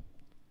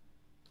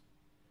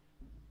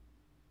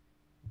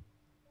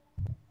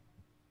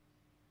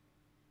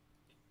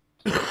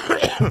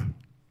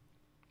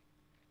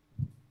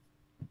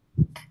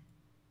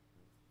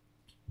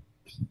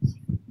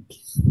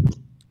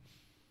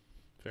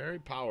 Very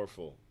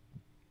powerful.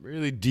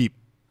 Really deep.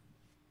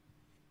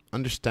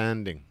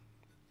 Understanding.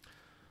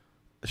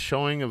 A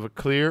showing of a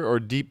clear or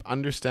deep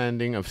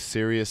understanding of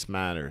serious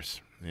matters.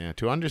 Yeah,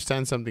 to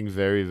understand something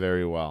very,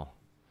 very well.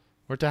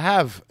 Or to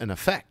have an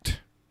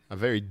effect. A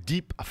very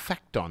deep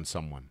effect on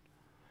someone.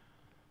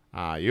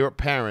 Your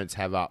parents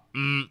have a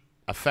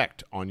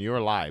effect on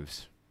your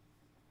lives.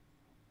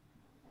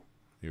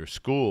 Your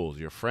schools,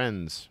 your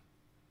friends.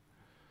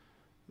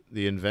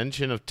 The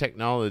invention of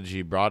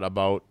technology brought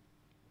about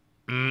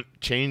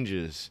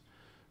changes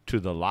to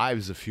the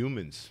lives of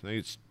humans.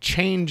 It's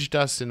changed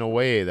us in a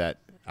way that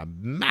a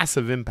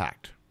massive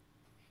impact,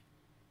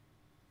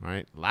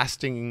 right?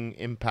 Lasting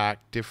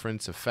impact,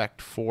 difference, effect,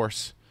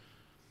 force.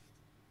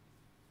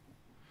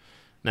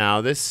 Now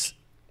this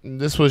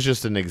was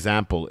just an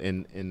example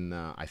in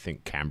I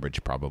think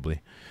Cambridge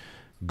probably.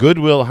 Good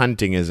Will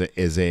Hunting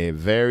is a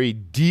very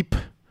deep,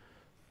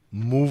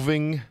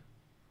 moving,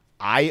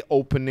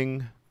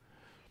 eye-opening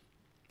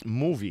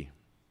movie.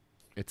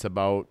 It's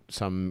about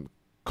some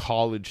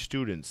college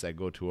students that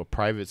go to a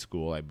private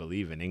school, I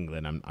believe in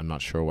England. I'm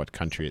not sure what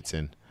country it's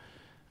in.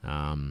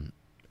 And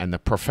the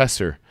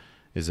professor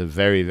is a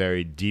very,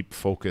 very deep,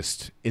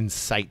 focused,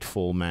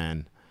 insightful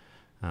man.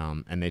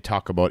 And they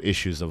talk about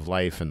issues of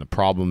life and the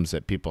problems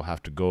that people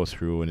have to go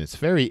through. And it's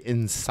very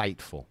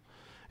insightful.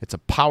 It's a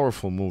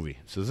powerful movie.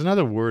 So there's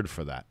another word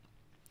for that.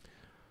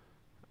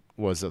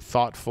 Was a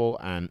thoughtful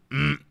and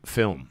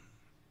film.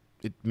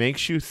 It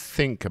makes you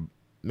think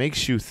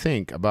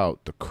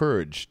about the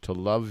courage to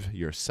love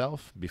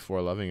yourself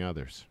before loving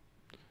others.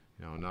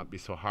 You know, not be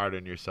so hard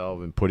on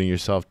yourself and putting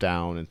yourself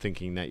down and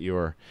thinking that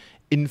you're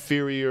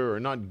inferior or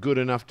not good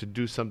enough to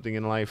do something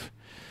in life.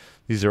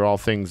 These are all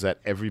things that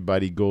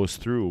everybody goes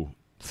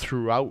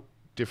throughout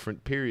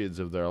different periods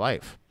of their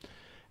life.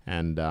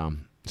 And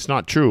it's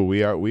not true.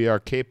 We are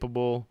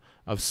capable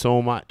of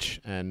so much,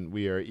 and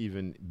we are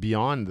even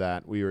beyond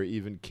that. We are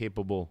even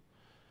capable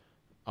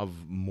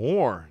of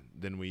more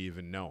than we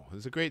even know.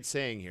 There's a great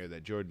saying here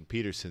that Jordan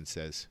Peterson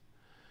says,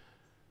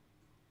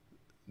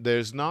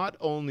 there's not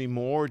only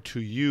more to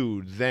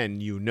you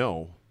than you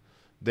know,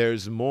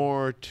 there's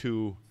more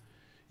to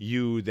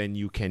you than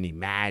you can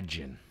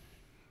imagine.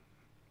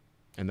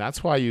 And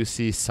that's why you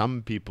see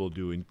some people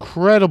do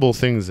incredible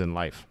things in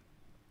life.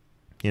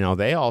 You know,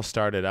 they all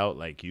started out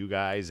like you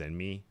guys and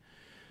me,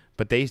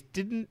 but they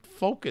didn't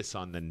focus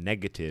on the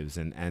negatives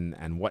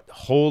and what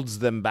holds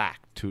them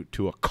back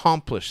to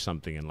accomplish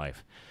something in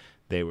life.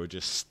 They were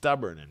just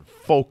stubborn and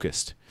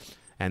focused,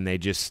 and they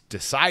just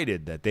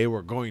decided that they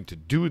were going to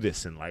do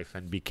this in life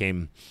and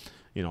became,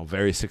 you know,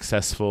 very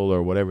successful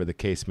or whatever the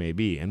case may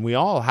be. And we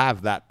all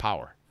have that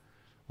power.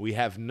 We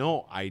have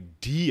no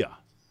idea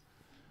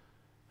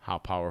how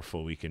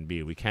powerful we can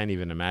be. We can't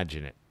even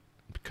imagine it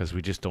because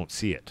we just don't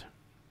see it.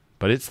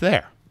 But it's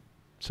there.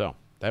 So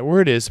that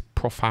word is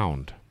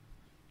profound.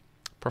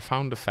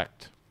 Profound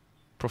effect.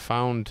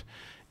 Profound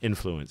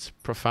influence.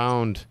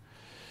 Profound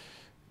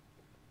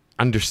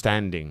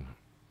understanding.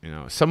 You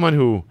know, someone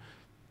who,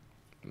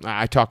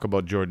 I talk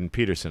about Jordan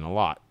Peterson a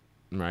lot,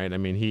 right? I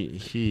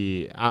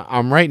mean,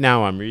 I'm right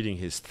now I'm reading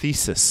his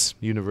thesis,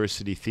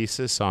 university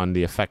thesis on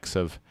the effects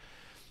of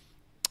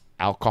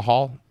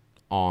alcohol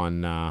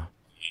on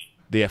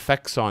the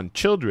effects on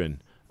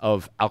children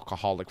of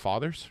alcoholic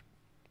fathers,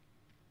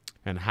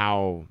 and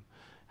how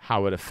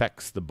it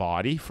affects the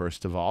body.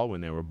 First of all,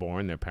 when they were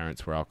born, their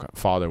parents were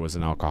father was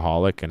an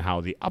alcoholic, and how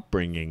the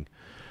upbringing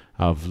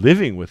of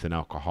living with an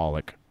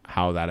alcoholic,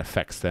 how that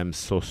affects them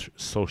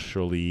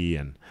socially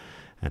and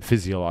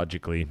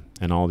physiologically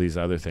and all these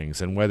other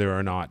things, and whether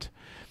or not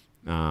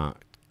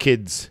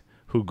kids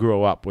who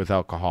grow up with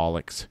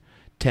alcoholics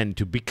tend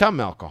to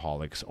become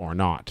alcoholics or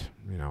not,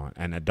 you know,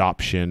 and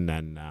adoption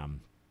and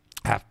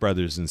half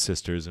brothers and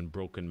sisters and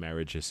broken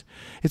marriages.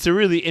 It's a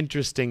really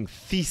interesting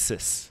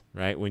thesis,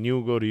 right? When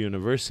you go to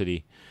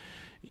university,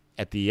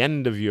 at the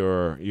end of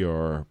your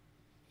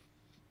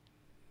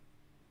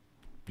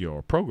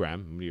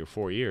program, your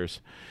 4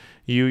 years,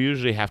 you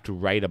usually have to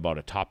write about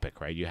a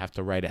topic, right? You have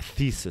to write a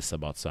thesis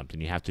about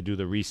something. You have to do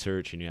the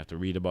research, and you have to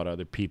read about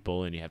other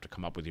people, and you have to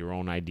come up with your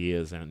own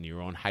ideas and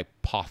your own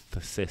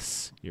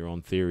hypothesis, your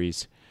own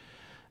theories,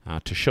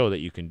 to show that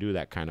you can do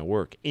that kind of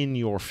work in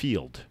your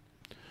field.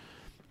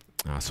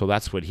 So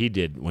that's what he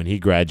did when he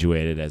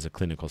graduated as a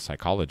clinical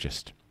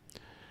psychologist.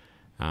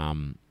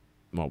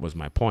 What was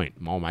my point?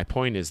 Well, my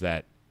point is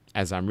that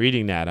as I'm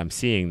reading that, I'm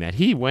seeing that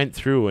he went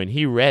through and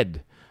he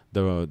read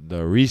the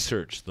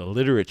research, the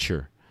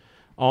literature,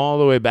 all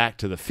the way back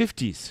to the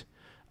 50s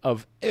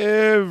of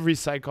every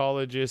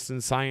psychologist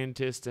and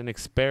scientist and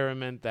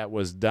experiment that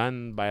was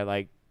done by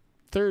like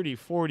 30,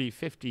 40,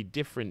 50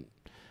 different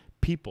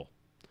people.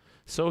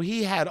 So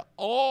he had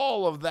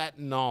all of that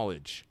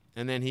knowledge.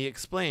 And then he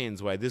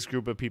explains why this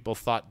group of people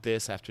thought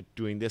this after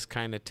doing this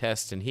kind of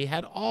test. And he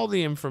had all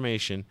the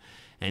information,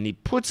 and he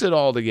puts it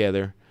all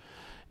together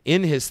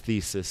in his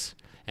thesis.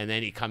 And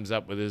then he comes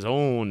up with his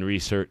own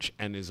research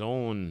and his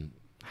own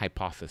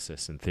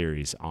hypotheses and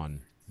theories on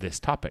this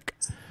topic.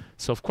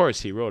 So of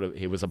course he wrote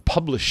it was a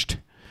published.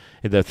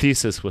 The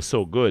thesis was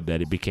so good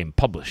that it became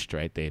published,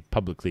 right? They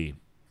publicly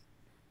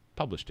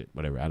published it,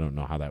 whatever. I don't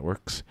know how that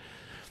works.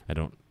 I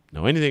don't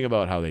know anything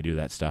about how they do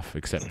that stuff,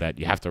 except that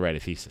you have to write a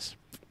thesis.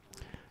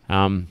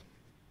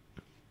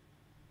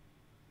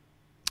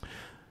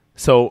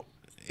 So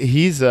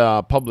he's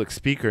a public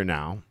speaker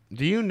now.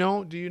 Do you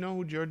know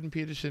who Jordan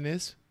Peterson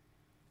is?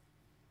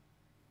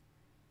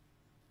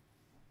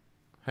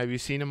 Have you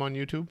seen him on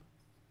YouTube?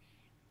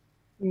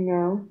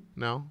 No.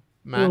 No?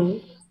 Matt?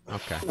 No.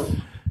 Okay.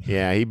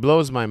 Yeah, he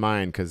blows my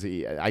mind because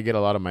I get a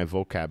lot of my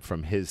vocab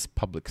from his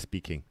public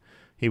speaking.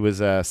 He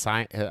was a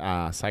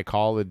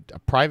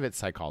private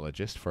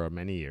psychologist for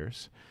many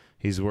years.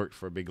 He's worked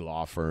for big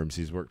law firms.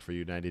 He's worked for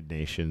United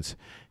Nations.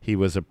 He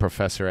was a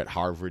professor at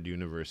Harvard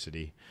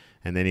University.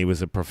 And then he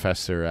was a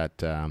professor at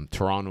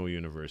Toronto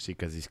University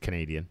because he's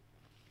Canadian.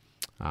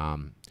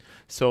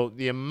 So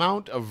the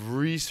amount of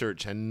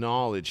research and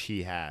knowledge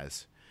he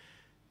has,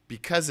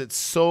 because it's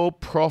so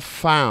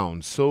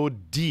profound, so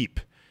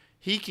deep,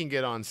 he can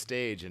get on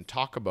stage and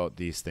talk about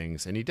these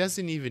things, and he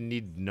doesn't even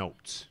need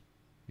notes.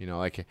 You know,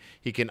 like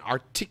he can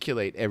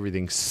articulate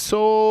everything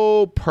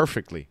so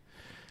perfectly.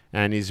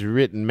 And he's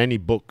written many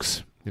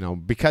books, you know,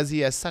 because he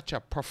has such a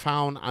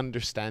profound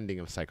understanding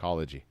of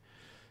psychology.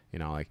 You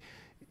know, like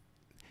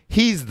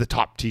he's the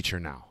top teacher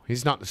now.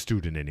 He's not the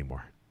student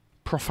anymore.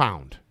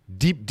 Profound,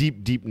 deep,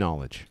 deep, deep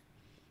knowledge.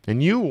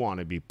 And you want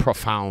to be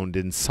profound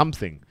in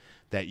something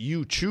that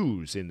you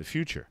choose in the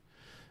future.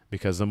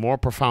 Because the more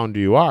profound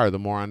you are, the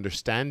more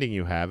understanding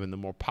you have, and the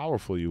more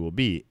powerful you will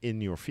be in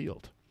your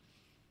field.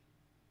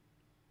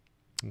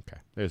 Okay,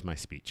 there's my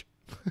speech.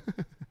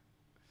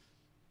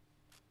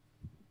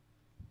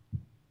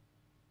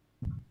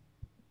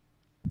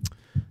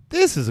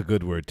 This is a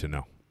good word to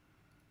know.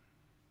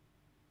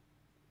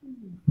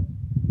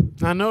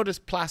 Now notice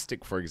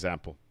plastic, for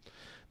example.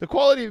 The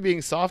quality of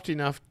being soft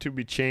enough to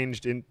be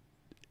changed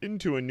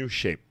into a new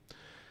shape.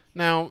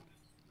 Now,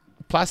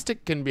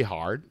 plastic can be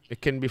hard.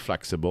 It can be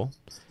flexible.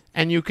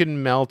 And you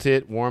can melt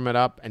it, warm it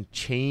up, and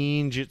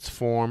change its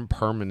form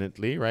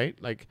permanently,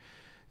 right? Like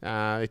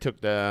they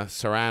took the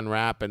saran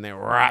wrap and they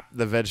wrapped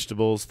the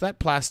vegetables. That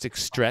plastic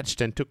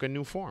stretched and took a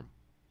new form.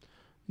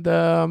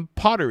 The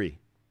pottery,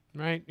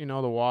 right? You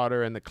know, the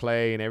water and the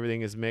clay and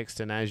everything is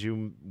mixed. And as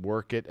you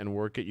work it,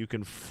 you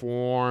can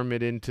form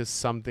it into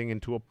something,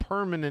 into a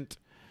permanent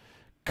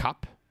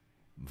cup,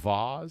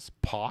 vase,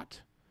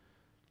 pot.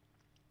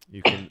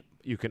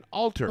 You can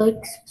alter.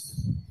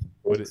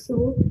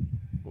 Flexible.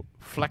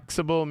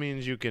 Flexible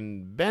means you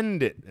can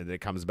bend it and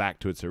it comes back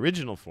to its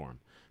original form.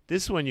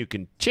 This one you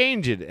can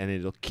change it and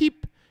it'll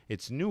keep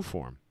its new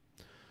form.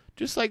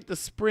 Just like the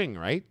spring,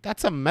 right?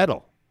 That's a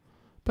metal.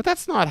 But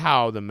that's not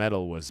how the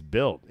metal was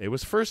built. It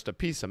was first a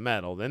piece of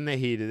metal, then they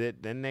heated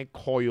it, then they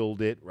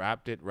coiled it,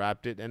 wrapped it,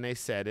 and they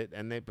set it,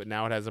 but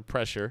now it has a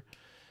pressure.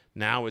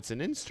 Now it's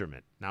an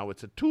instrument. Now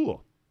it's a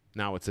tool.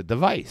 Now it's a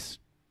device.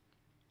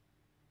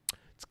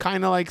 It's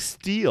kind of like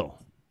steel,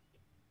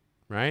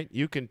 right?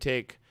 You can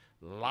take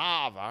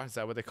lava, is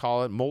that what they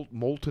call it?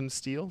 Molten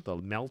steel, the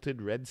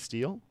melted red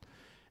steel.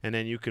 And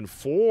then you can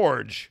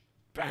forge,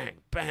 bang,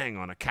 bang,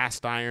 on a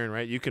cast iron,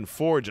 right? You can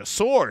forge a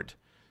sword,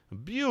 a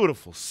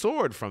beautiful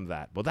sword from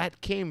that. Well,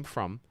 that came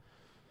from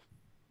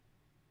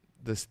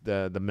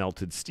the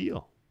melted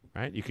steel,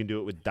 right? You can do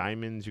it with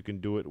diamonds. You can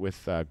do it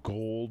with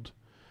gold.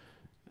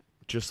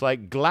 Just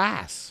like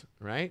glass,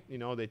 right? You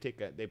know, they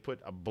put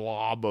a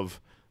blob of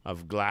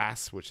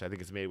glass, which I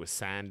think is made with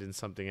sand and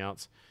something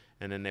else,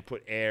 and then they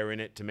put air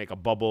in it to make a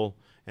bubble,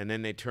 and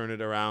then they turn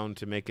it around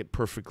to make it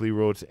perfectly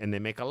rotate, and they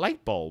make a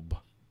light bulb,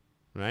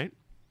 right?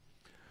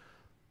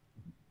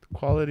 The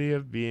quality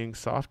of being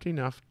soft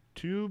enough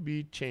to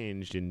be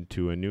changed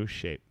into a new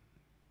shape.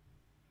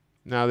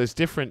 Now,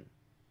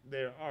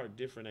 there are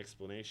different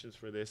explanations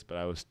for this, but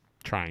I was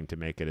trying to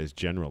make it as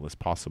general as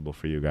possible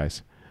for you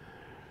guys.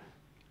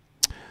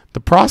 The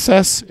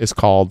process is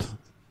called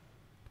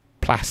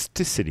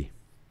plasticity.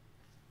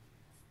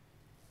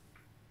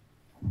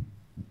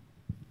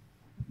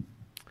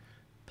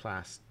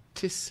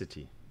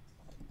 Plasticity.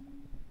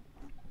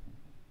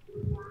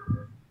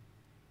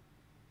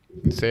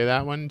 Say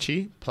that one,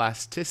 Chi.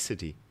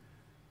 Plasticity.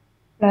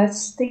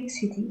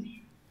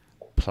 Plasticity.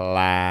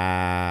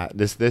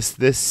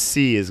 This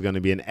C is going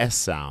to be an S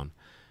sound,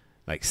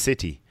 like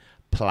city.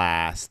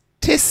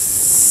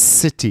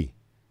 Plasticity.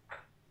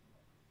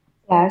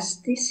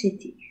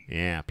 Plasticity.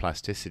 Yeah,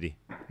 plasticity.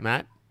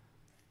 Matt?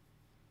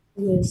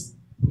 Yes.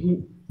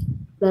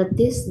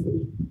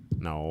 Plasticity.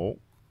 No.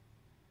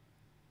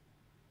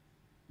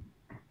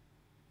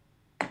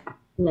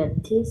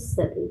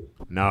 Plasticity.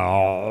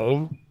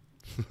 No.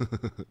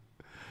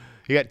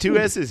 You got two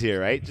S's here,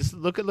 right? Just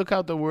look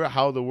how the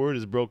word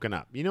is broken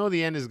up. You know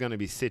the end is going to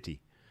be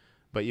city,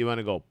 but you want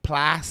to go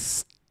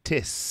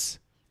plastis.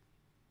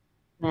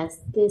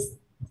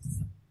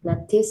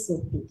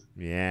 Plasticity.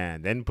 Yeah,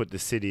 and then put the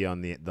city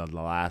on the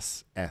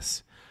last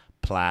S.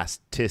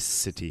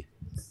 Plasticity.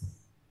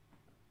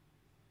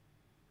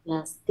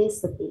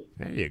 Plasticity.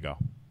 There you go.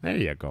 There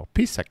you go.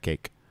 Piece of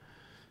cake.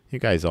 You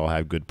guys all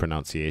have good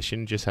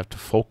pronunciation. You just have to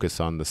focus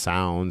on the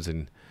sounds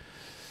and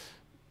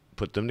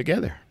put them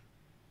together.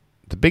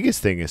 The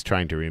biggest thing is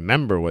trying to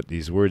remember what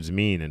these words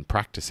mean and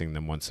practicing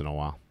them once in a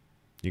while.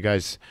 You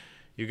guys,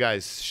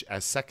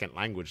 as second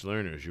language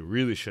learners, you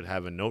really should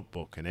have a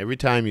notebook. And every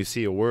time you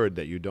see a word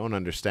that you don't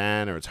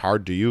understand or it's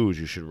hard to use,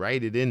 you should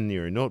write it in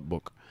your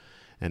notebook.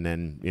 And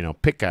then,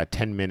 pick a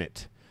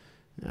 10-minute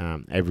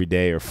every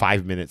day or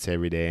 5 minutes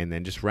every day. And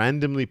then just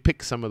randomly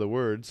pick some of the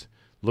words,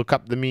 look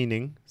up the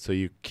meaning so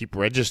you keep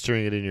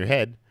registering it in your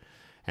head.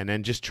 And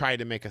then just try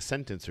to make a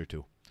sentence or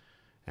two.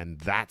 And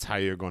that's how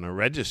you're going to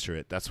register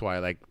it. That's why,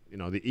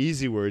 the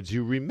easy words,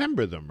 you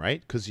remember them,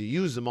 right? Because you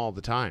use them all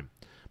the time.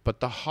 But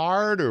the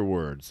harder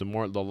words, the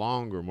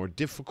longer, more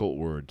difficult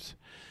words,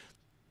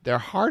 they're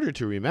harder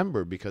to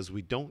remember because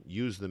we don't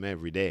use them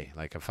every day.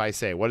 Like if I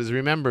say, what does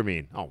remember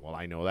mean? Oh, well,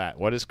 I know that.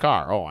 What is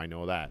car? Oh, I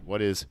know that.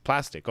 What is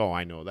plastic? Oh,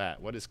 I know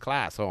that. What is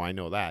class? Oh, I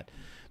know that.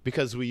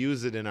 Because we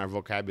use it in our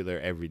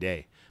vocabulary every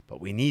day. But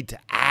we need to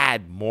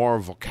add more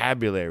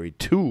vocabulary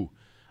to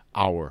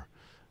our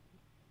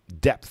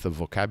depth of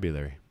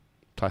vocabulary.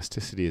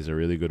 Plasticity is a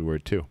really good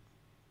word too.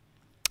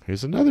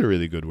 Here's another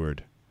really good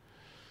word.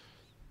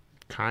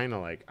 Kind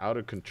of like out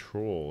of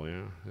control,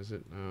 yeah. Is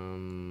it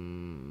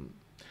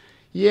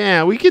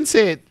yeah, we can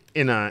say it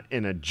in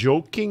a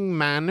joking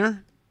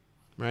manner,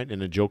 right?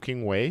 In a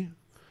joking way.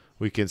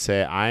 We can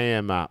say I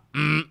am a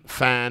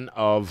fan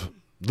of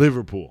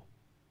Liverpool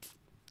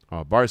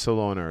or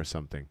Barcelona or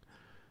something.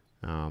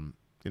 And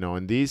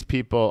these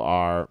people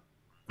are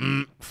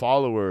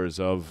followers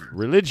of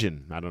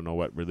religion. I don't know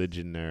what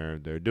religion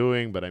they're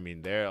doing, but I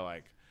mean they're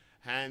like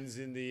hands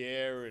in the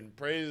air and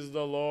praise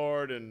the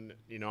Lord, and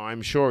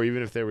I'm sure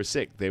even if they were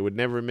sick, they would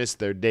never miss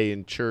their day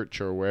in church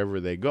or wherever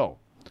they go.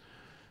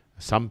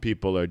 Some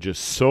people are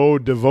just so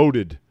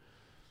devoted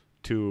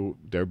to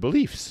their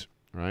beliefs,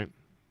 right?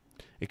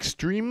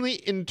 Extremely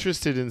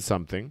interested in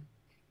something,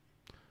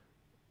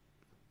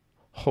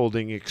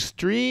 holding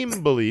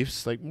extreme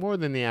beliefs, like more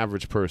than the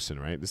average person,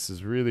 right? This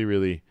is really,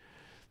 really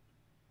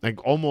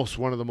like almost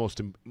the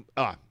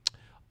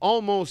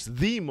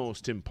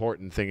most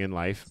important thing in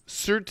life,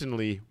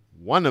 certainly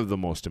one of the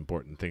most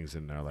important things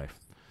in their life.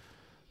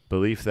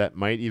 Belief that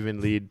might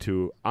even lead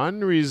to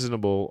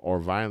unreasonable or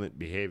violent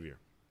behavior.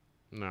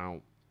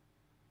 Now,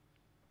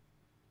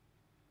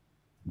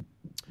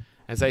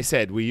 as I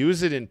said, we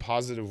use it in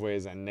positive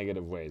ways and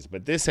negative ways,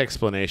 but this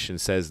explanation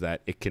says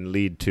that it can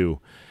lead to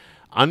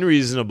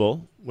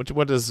unreasonable,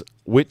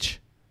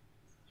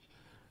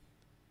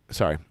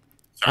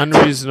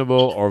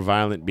 unreasonable or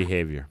violent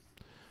behavior.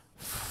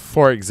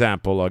 For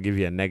example, I'll give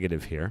you a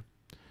negative here.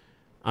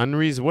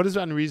 What does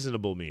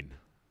unreasonable mean?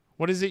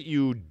 What is it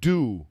you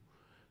do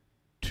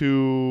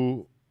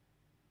to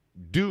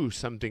do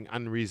something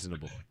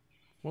unreasonable?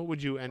 What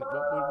would you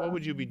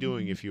be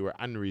doing if you were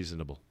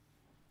unreasonable?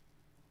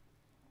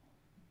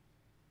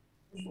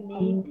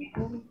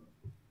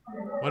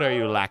 What are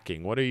you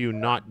lacking? What are you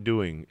not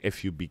doing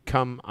if you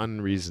become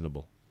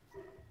unreasonable?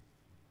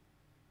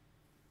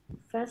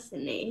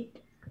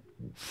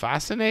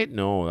 Fascinate?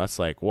 No, that's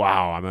like,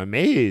 wow, I'm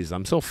amazed.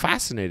 I'm so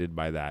fascinated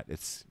by that.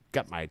 It's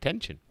got my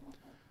attention.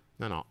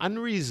 No,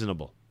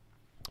 unreasonable.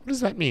 What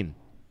does that mean?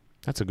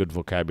 That's a good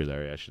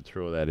vocabulary. I should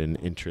throw that in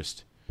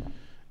interest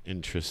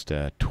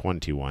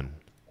 21.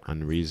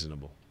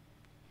 Unreasonable.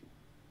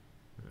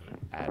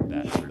 Add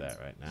that to that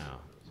right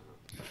now.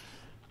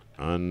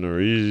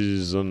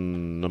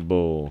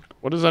 Unreasonable.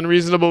 What does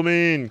unreasonable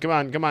mean?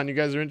 Come on. You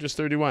guys are interest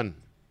 31.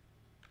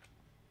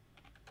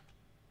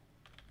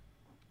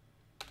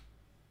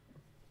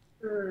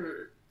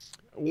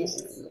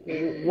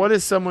 What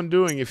is someone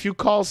doing? If you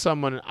call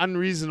someone an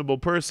unreasonable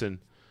person,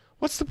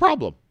 what's the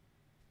problem?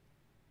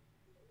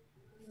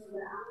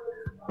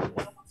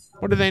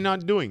 What are they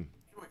not doing?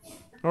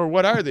 Or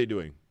what are they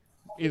doing?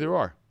 Either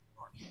or.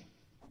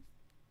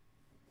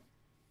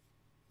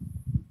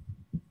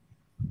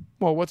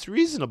 Well, what's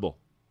reasonable?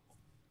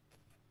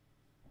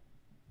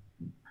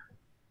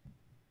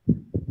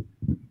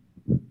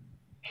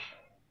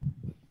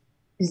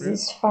 Is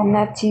this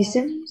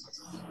fanaticism?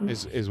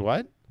 Is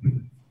what?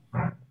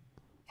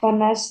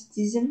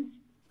 Fanaticism?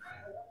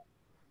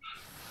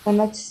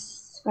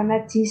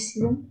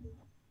 Fanaticism?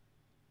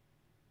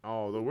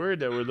 Oh, the word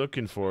that we're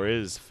looking for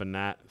is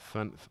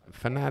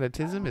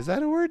fanaticism. Is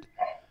that a word?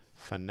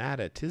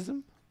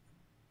 Fanaticism?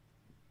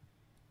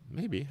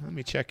 Maybe. Let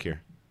me check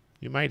here.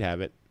 You might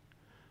have it.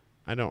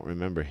 I don't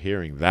remember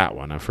hearing that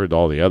one. I've heard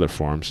all the other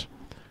forms.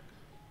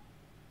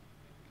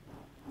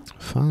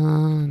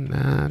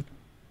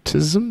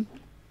 Fanaticism?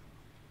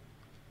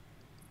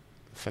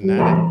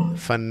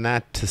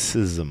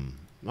 Fanaticism.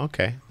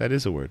 Okay, that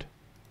is a word.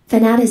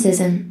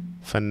 Fanaticism.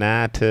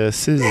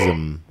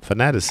 Fanaticism.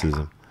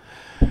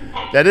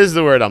 That is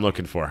the word I'm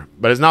looking for.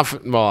 But it's not,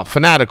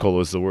 fanatical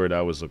was the word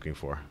I was looking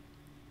for.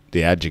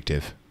 The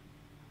adjective.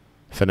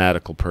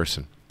 Fanatical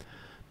person.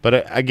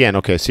 But again,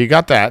 okay, so you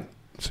got that.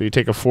 So you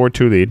take a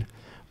 4-2 lead.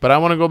 But I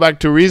want to go back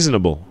to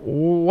reasonable.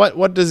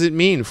 What does it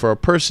mean for a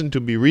person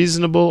to be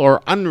reasonable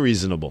or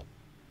unreasonable?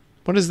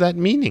 What is that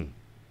meaning?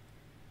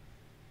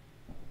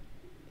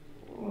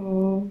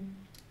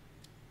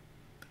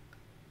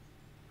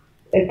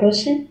 A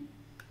person?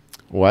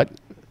 What?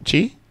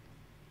 Chi?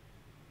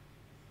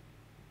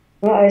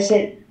 No, I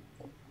said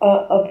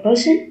a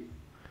person.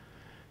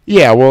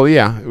 Yeah, well,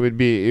 yeah, it would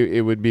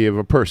be of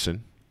a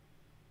person.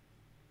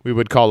 We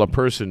would call a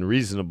person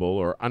reasonable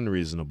or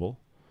unreasonable.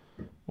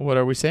 What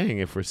are we saying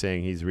if we're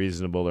saying he's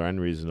reasonable or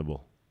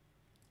unreasonable?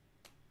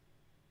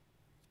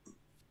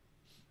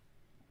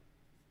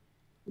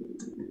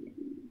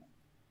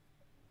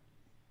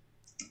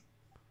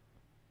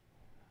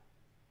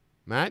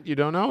 Matt, you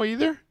don't know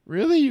either?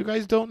 Really? You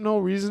guys don't know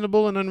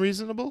reasonable and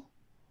unreasonable?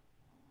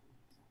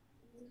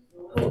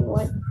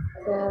 What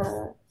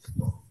the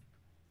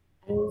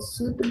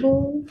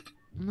unsuitable?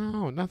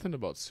 No, nothing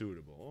about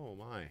suitable. Oh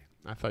my.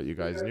 I thought you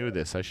guys knew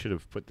this. I should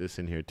have put this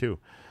in here too.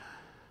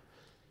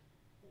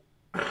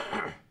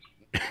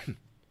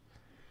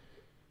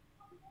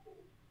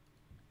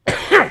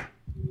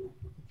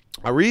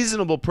 A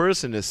reasonable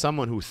person is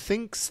someone who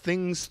thinks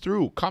things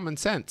through, common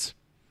sense.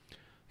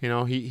 You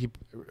know, he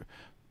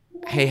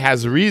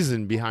has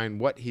reason behind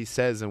what he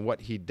says and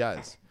what he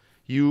does.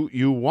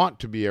 You want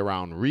to be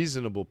around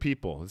reasonable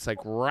people. It's like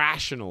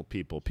rational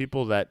people,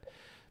 people that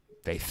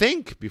they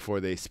think before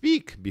they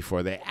speak,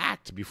 before they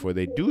act, before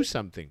they do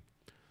something,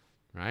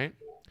 right?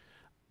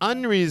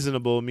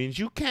 Unreasonable means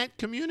you can't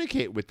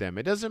communicate with them.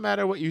 It doesn't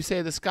matter what you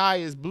say. The sky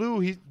is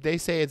blue. They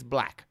say it's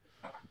black.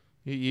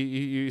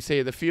 You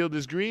say the field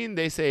is green.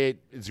 They say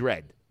it's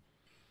red.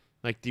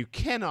 Like you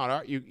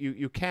cannot,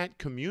 you can't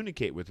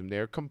communicate with them.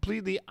 They're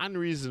completely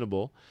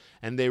unreasonable,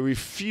 and they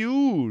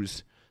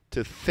refuse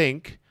to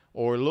think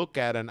or look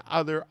at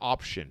another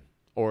option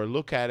or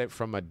look at it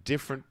from a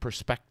different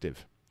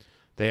perspective.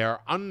 They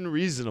are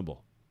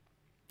unreasonable.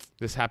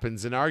 This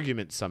happens in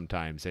arguments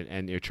sometimes,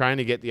 and you're trying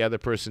to get the other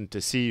person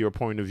to see your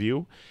point of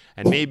view,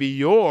 and maybe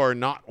you're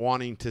not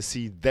wanting to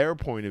see their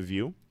point of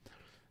view.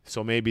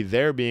 So maybe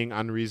they're being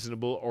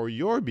unreasonable or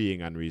you're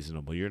being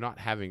unreasonable. You're not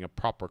having a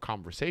proper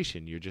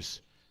conversation. You're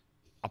just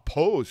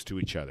opposed to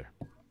each other.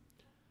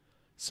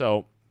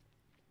 So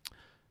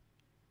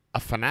a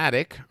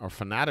fanatic or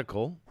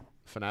fanatical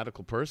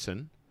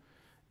person,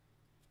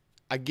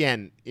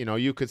 again, you know,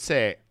 you could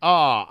say,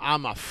 oh,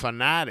 I'm a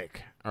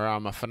fanatic, or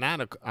I'm a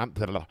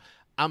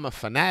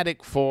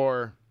fanatic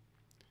for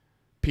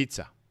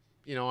pizza.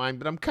 You know,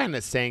 but I'm kind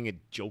of saying it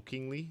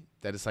jokingly,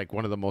 that it's like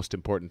one of the most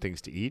important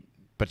things to eat.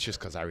 But just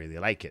because I really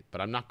like it. But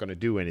I'm not going to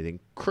do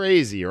anything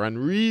crazy or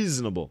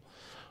unreasonable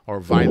or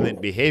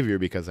violent behavior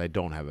because I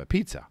don't have a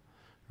pizza,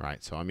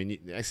 right? So, I mean,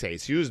 I say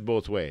it's used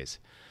both ways.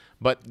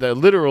 But the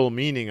literal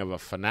meaning of a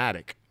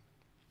fanatic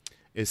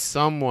is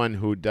someone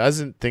who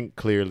doesn't think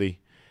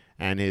clearly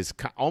and is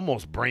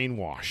almost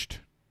brainwashed.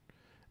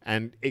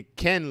 And it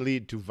can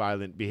lead to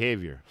violent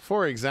behavior.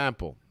 For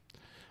example,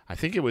 I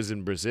think it was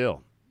in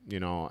Brazil, you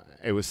know,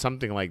 it was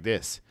something like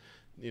this.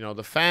 You know,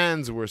 the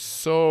fans were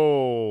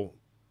so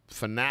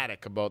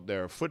fanatic about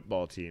their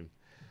football team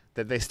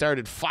that they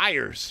started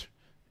fires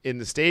in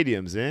the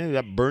stadiums and ended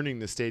up burning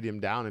the stadium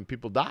down, and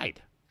people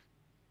died.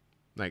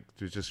 Like,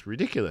 it was just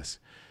ridiculous.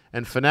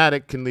 And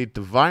fanatic can lead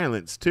to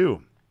violence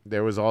too.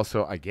 There was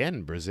also,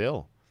 again,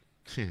 Brazil.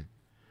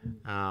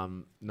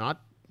 Not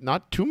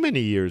too many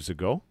years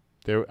ago.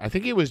 I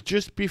think it was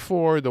just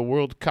before the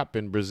World Cup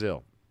in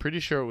Brazil. Pretty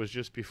sure it was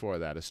just before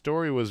that. A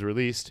story was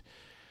released.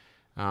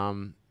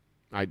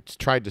 I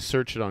tried to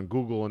search it on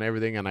Google and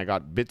everything, and I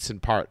got bits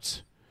and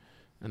parts.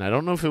 And I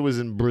don't know if it was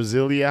in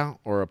Brasilia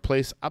or a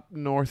place up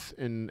north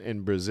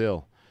in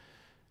Brazil.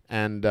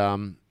 And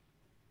the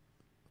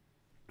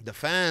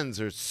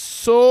fans are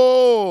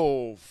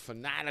so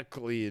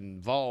fanatically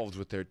involved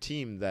with their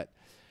team that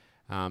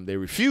they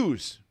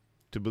refuse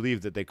to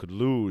believe that they could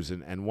lose.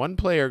 And one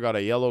player got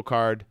a yellow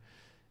card,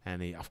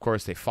 and of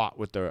course they fought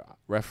with the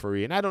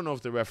referee. And I don't know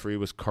if the referee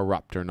was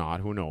corrupt or not.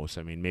 Who knows?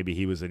 I mean, maybe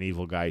he was an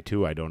evil guy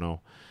too. I don't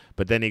know.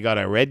 But then he got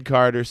a red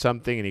card or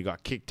something, and he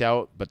got kicked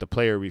out, but the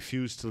player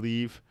refused to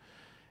leave.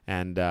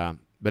 And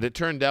but it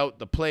turned out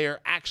the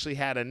player actually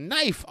had a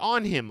knife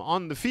on him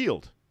on the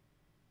field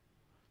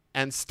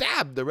and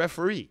stabbed the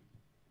referee.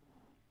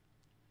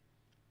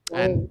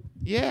 And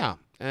yeah,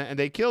 and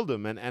they killed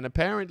him. And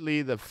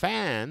apparently the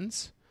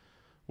fans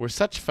were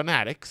such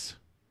fanatics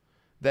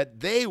that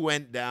they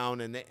went down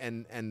and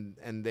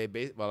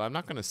they well, I'm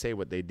not going to say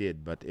what they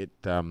did, but it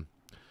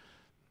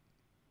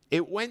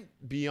went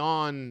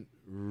beyond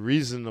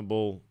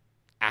reasonable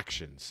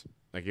actions.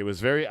 Like, it was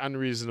very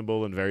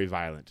unreasonable and very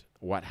violent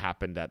what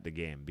happened at the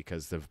game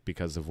because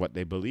of what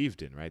they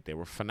believed in, right? They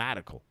were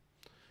fanatical.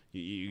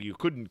 You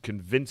couldn't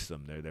convince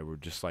them. They were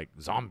just like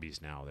zombies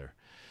now.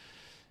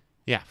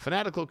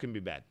 Fanatical can be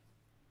bad.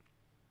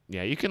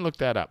 Yeah, you can look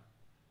that up.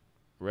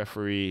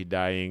 Referee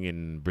dying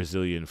in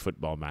Brazilian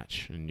football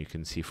match, and you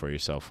can see for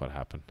yourself what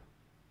happened.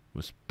 It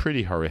was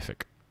pretty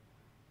horrific.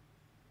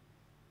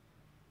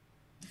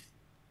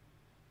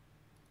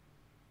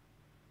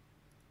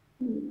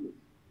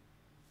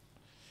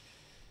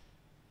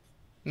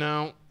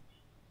 Now,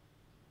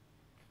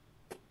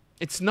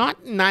 it's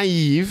not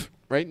naive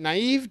right?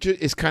 Naive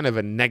is kind of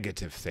a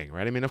negative thing,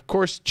 right? I mean, of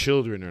course,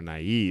 children are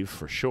naive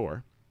for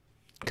sure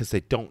because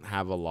they don't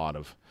have a lot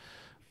of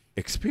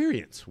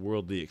experience,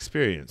 worldly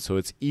experience. So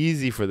it's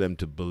easy for them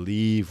to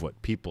believe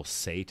what people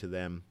say to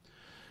them.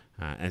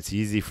 And it's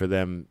easy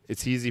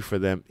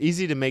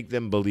to make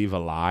them believe a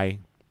lie.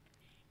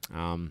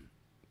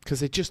 Because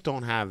they just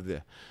don't have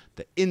the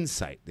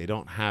insight. They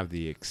don't have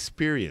the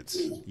experience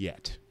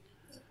yet.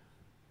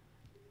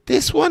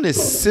 This one is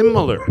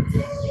similar.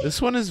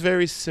 This one is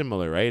very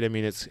similar, right? I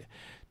mean, it's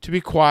to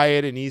be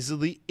quiet and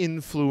easily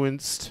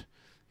influenced.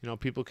 You know,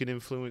 people can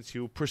influence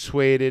you,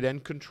 persuaded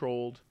and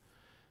controlled.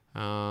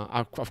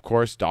 Of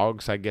course,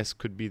 dogs, I guess,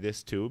 could be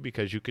this too,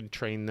 because you can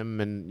train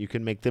them and you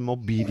can make them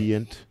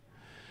obedient.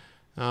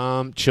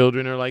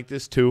 Children are like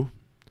this too.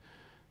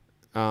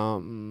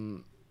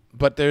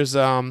 But there's,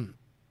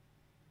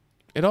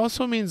 it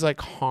also means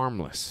like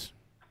harmless.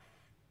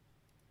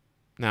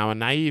 Now, a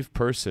naive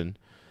person,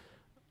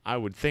 I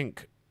would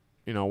think,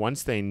 you know,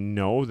 once they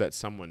know that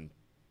someone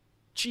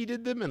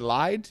cheated them and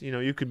lied, you know,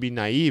 you could be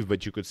naive,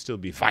 but you could still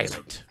be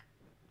violent,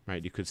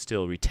 right? You could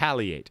still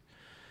retaliate.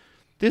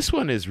 This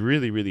one is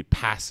really, really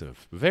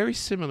passive. Very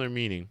similar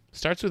meaning.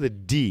 Starts with a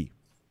D.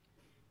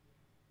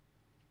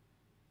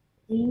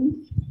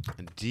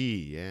 A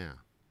D, yeah. I'm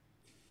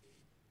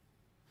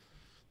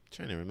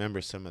trying to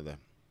remember some of the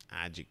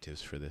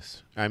adjectives for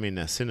this. I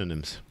mean,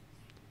 synonyms.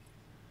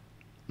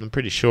 I'm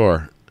pretty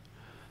sure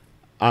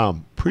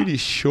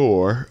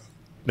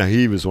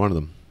naive is one of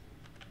them.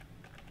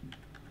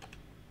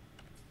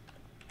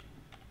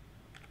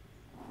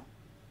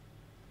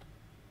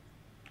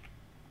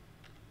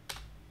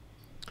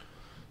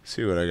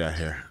 See what I got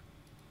here.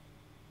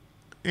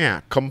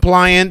 Yeah,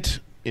 compliant.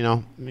 You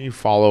know, you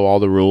follow all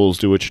the rules,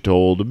 do what you're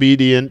told.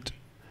 Obedient.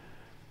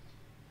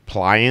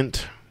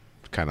 Pliant.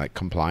 Kind of like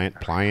compliant.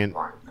 Pliant.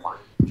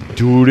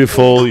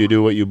 Dutiful. You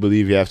do what you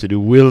believe you have to do.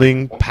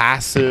 Willing.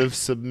 Passive.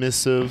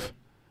 Submissive.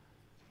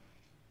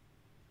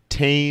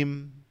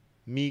 Tame.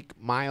 Meek.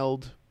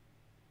 Mild.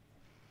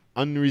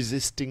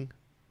 Unresisting.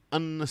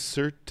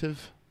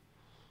 Unassertive.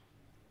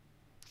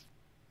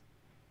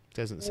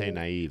 Doesn't say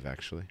naive,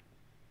 actually.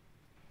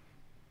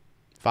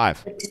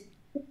 5.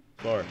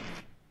 4.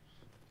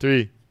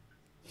 3.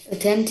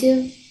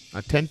 Attentive.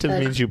 Attentive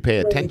means you pay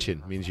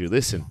attention, means you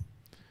listen.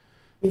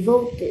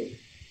 Devoted.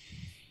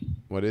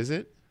 What is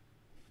it?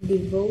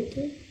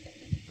 Devoted.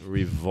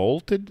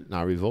 Revolted?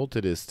 No,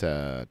 revolted is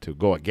to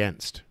go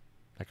against,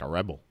 like a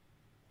rebel.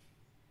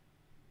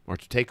 Or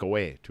to take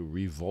away, to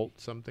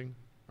revolt something.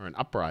 Or an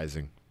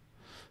uprising.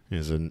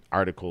 There's an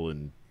article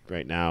in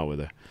right now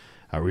with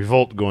a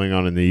revolt going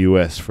on in the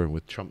U.S.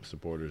 with Trump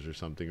supporters or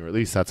something, or at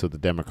least that's what the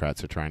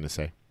Democrats are trying to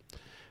say.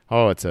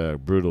 Oh, it's a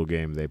brutal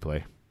game they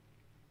play.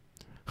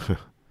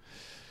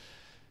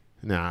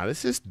 Nah,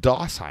 this is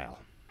docile.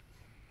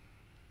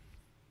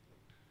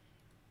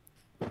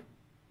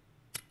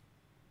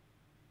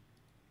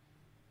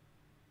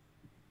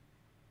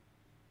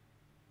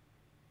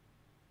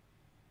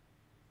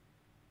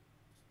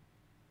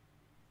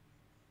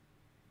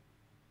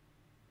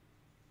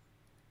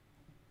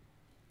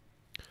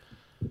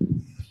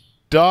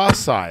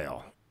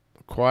 Docile.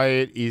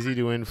 Quiet, easy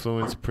to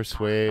influence,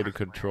 persuade,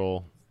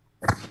 control.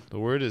 The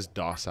word is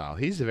docile.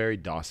 He's very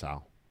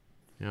docile.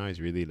 You know,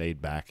 he's really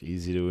laid back,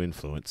 easy to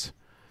influence.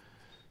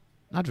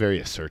 Not very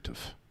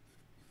assertive.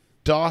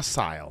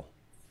 Docile.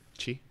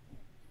 Chi?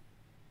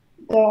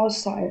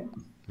 Docile.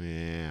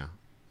 Yeah.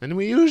 And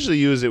we usually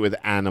use it with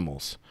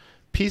animals.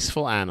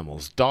 Peaceful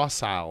animals.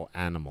 Docile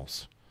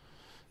animals.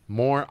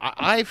 More,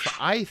 I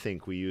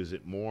think we use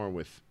it more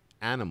with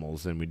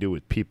animals than we do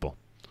with people.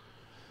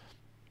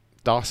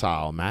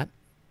 Docile, Matt.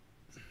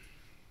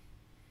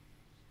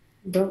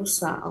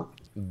 Docile.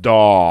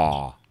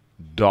 Docile.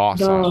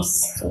 Docile.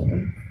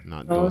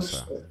 Not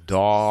docile.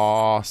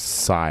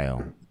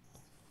 Docile.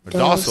 Or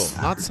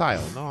docile, not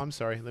sile. No, I'm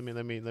sorry. Let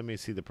me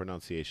see the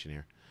pronunciation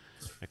here.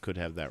 I could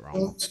have that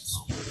wrong.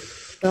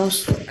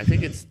 Docile. I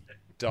think it's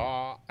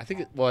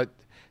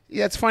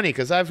yeah, it's funny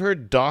because I've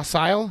heard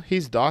docile.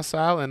 He's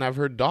docile, and I've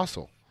heard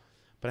docile,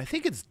 but I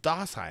think it's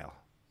docile.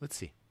 Let's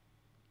see.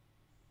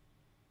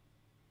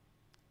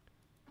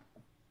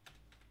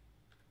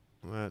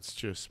 Let's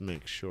just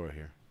make sure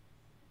here.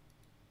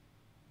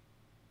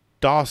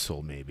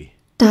 Docile, maybe.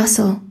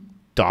 Docile.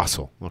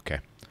 Docile.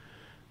 Okay.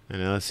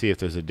 And now let's see if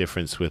there's a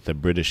difference with the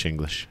British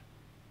English.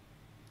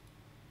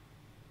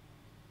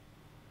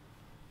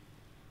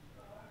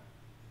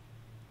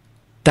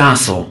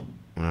 Docile.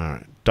 All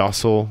right.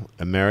 Docile,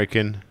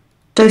 American.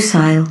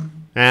 Docile.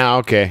 Ah,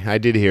 okay. I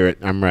did hear it.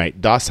 I'm right.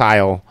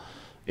 Docile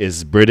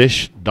is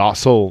British.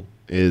 Docile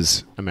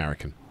is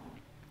American.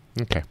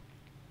 Okay.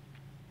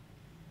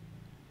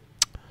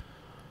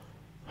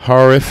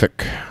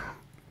 Horrific.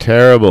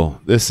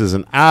 Terrible. This is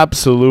an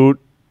absolute...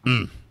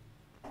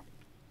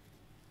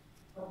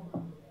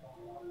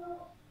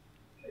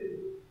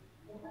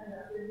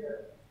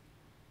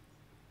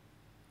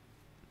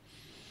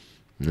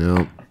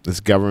 No, this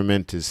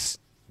government is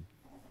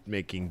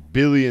making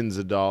billions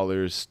of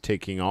dollars,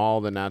 taking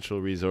all the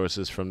natural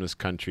resources from this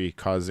country,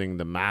 causing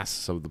the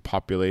mass of the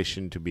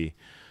population to be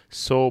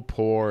so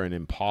poor and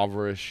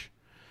impoverished.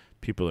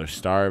 People are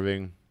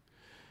starving,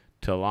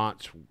 to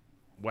launch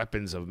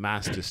weapons of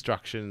mass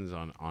destructions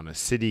on a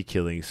city,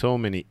 killing so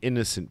many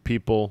innocent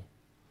people,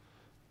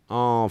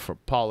 all for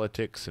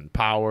politics and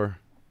power.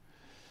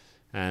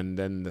 And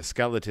then the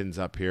skeletons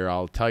up here,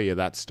 I'll tell you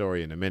that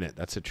story in a minute.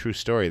 That's a true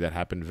story that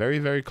happened very,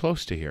 very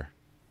close to here.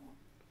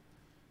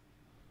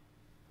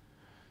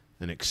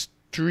 An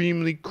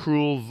extremely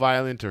cruel,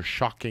 violent, or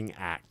shocking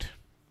act.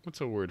 What's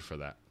a word for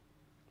that?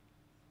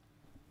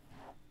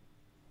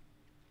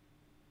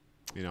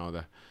 You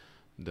know,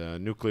 the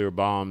nuclear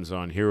bombs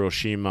on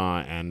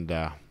Hiroshima, and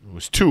it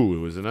was two. It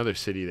was another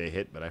city they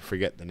hit, but I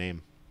forget the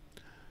name.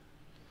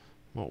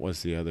 What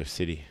was the other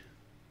city?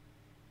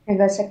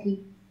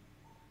 Nagasaki.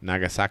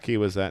 Nagasaki,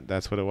 was that?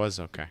 That's what it was?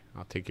 Okay,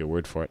 I'll take your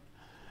word for it.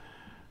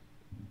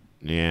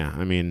 Yeah,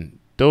 I mean,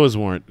 those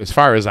weren't, as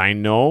far as I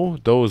know,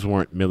 those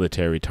weren't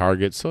military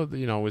targets. So,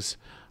 you know, it was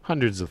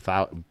hundreds of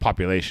thousands.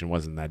 Population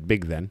wasn't that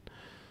big then.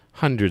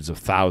 Hundreds of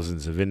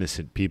thousands of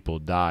innocent people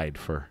died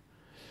for,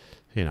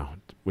 you know,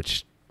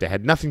 which they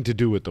had nothing to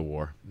do with the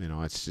war. You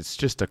know, it's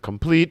just a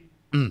complete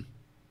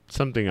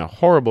something, a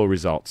horrible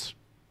results.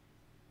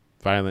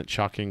 Violent,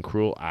 shocking,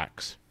 cruel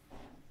acts.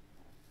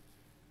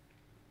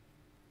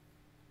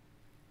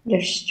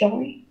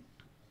 Destroy.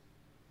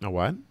 A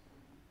what?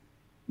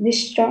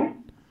 Destroy.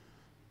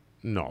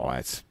 No,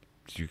 it's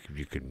you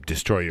can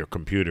destroy your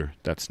computer.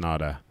 That's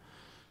not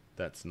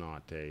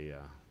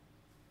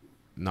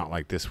not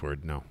like this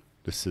word. No,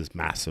 this is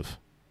massive.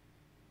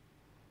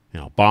 You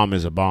know, bomb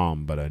is a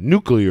bomb, but a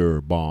nuclear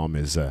bomb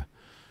is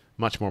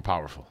much more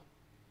powerful.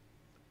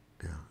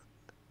 Yeah.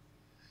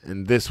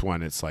 And this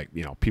one, it's like,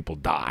 you know, people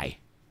die.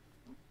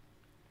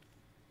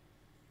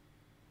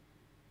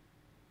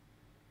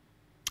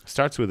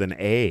 Starts with an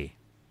A.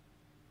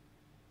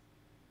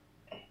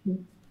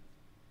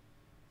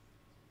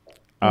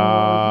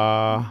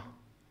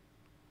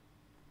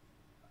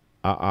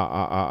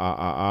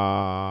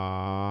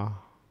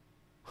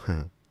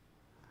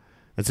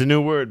 It's a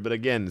new word, but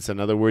again, it's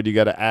another word you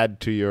got to add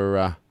to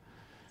your,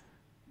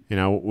 you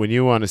know, when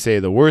you want to say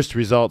the worst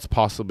results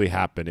possibly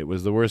happened, it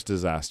was the worst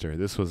disaster.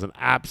 This was an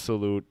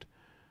absolute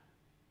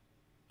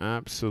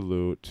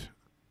atrocity.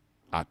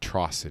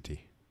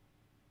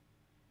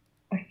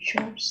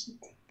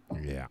 Atrocity.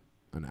 Yeah,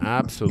 an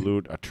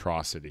absolute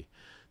atrocity.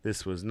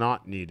 This was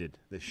not needed.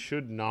 This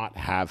should not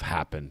have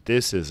happened.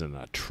 This is an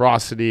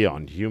atrocity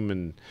on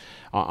human,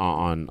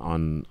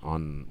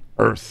 on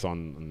Earth,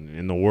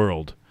 in the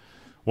world.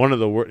 One of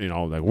the worst, you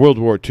know, like World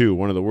War II.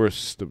 One of the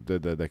worst.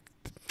 The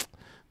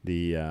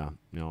you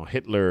know,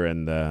 Hitler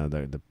and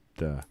the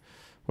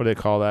what do they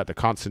call that? The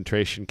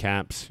concentration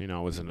camps. You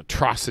know, it was an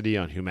atrocity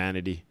on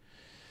humanity.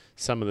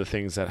 Some of the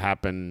things that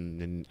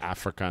happen in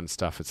Africa and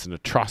stuff, it's an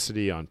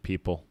atrocity on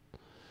people.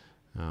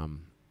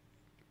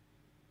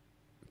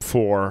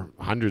 For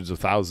hundreds of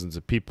thousands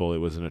of people, it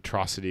was an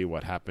atrocity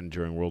what happened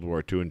during World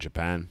War II in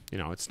Japan. You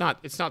know, it's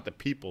not the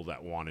people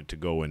that wanted to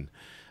go and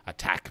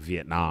attack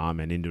Vietnam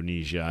and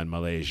Indonesia and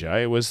Malaysia.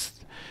 It was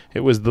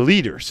the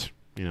leaders,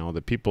 you know,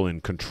 the people in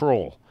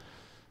control,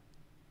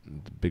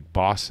 the big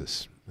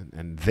bosses,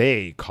 and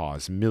they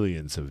cause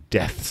millions of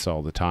deaths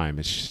all the time.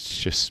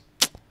 It's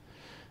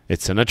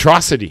an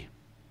atrocity.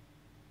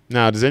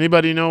 Now, does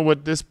anybody know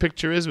what this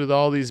picture is with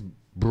all these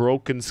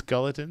broken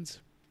skeletons?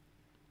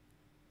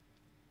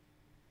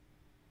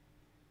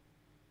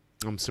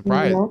 I'm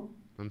surprised. No.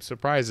 I'm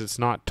surprised it's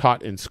not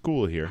taught in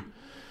school here,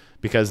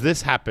 because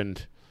this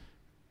happened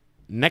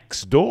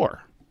next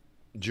door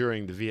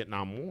during the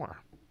Vietnam War.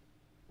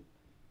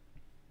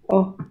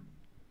 Oh.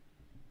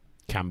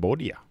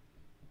 Cambodia.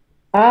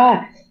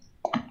 Ah.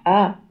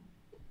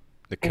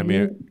 The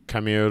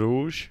Khmer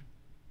Rouge.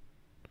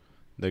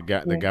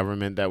 The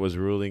government that was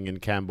ruling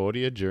in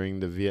Cambodia during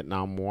the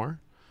Vietnam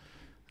War.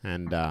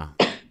 And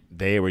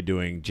they were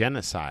doing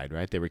genocide,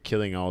 right? They were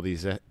killing all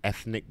these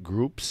ethnic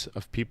groups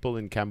of people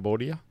in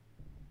Cambodia.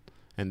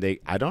 And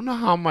I don't know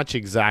how much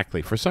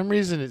exactly. For some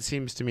reason, it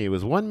seems to me it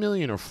was 1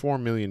 million or 4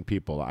 million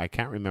people. I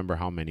can't remember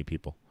how many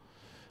people.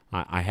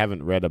 I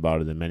haven't read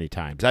about it many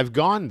times. I've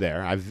gone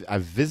there.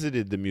 I've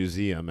visited the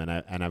museum,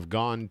 and I've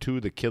gone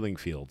to the killing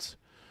fields,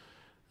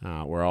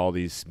 where all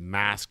these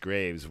mass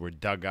graves were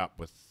dug up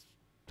with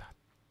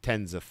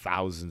tens of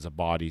thousands of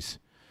bodies.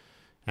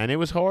 And it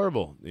was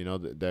horrible. You know,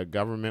 the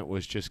government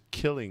was just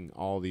killing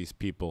all these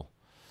people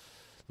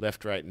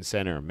left, right, and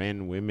center.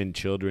 Men, women,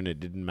 children, it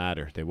didn't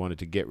matter. They wanted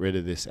to get rid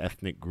of this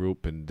ethnic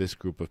group and this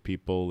group of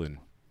people, and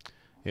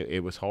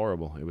it was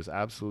horrible. It was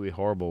absolutely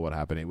horrible what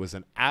happened. It was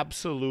an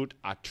absolute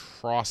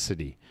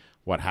atrocity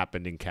what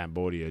happened in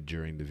Cambodia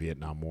during the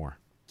Vietnam War.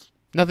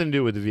 Nothing to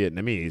do with the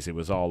Vietnamese. It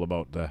was all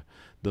about the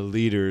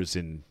leaders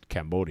in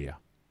Cambodia.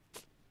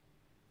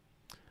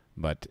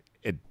 But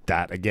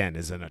that, again,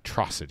 is an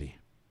atrocity.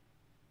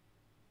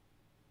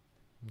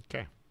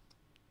 Okay.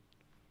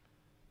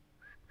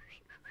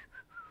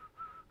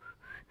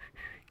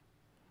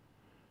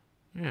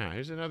 Yeah,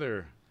 here's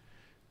another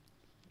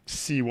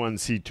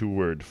C1, C2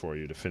 word for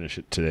you to finish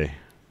it today.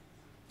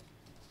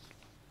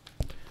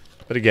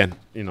 But again,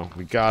 you know,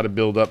 we got to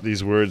build up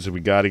these words. We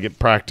got to get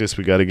practice.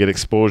 We got to get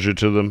exposure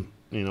to them.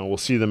 You know, we'll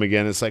see them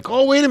again. It's like,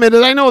 oh, wait a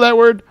minute, I know that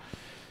word.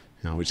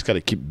 You know, we just got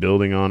to keep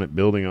building on it,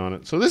 building on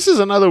it. So this is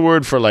another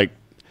word for like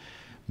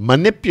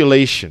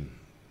manipulation.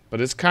 But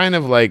it's kind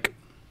of like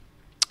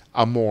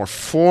a more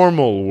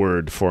formal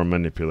word for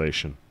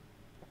manipulation.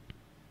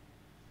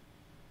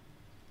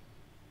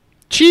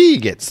 Chi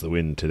gets the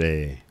win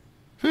today.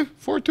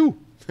 4-2.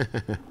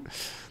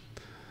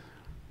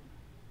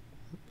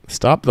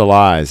 Stop the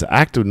lies. The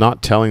act of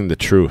not telling the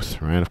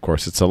truth, right? Of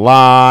course, it's a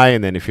lie.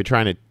 And then if you're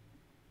trying to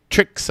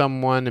trick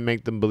someone and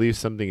make them believe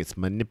something, it's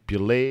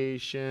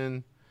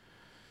manipulation.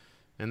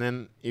 And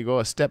then you go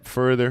a step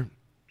further.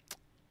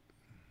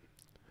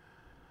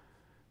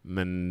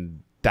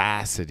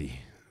 Mendacity.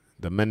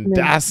 The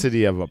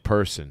mendacity of a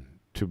person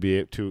to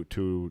be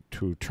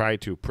to try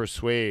to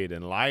persuade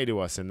and lie to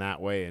us in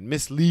that way and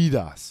mislead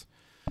us.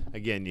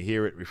 Again, you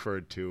hear it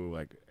referred to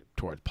like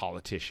toward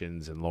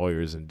politicians and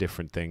lawyers and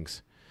different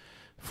things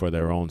for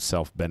their own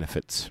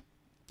self-benefits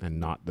and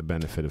not the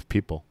benefit of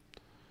people.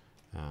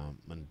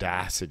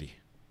 Mendacity.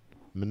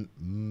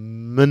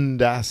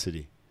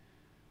 Mendacity.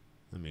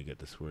 Let me get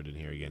this word in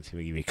here again. So let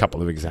me give you a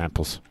couple of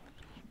examples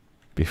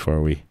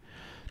before we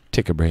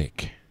take a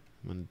break.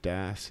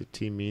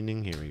 Mendacity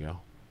meaning, here we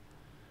go.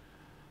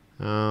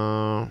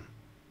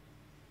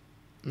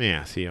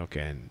 Yeah, see,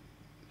 okay.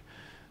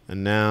 A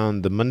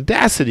noun, the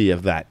mendacity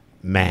of that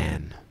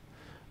man.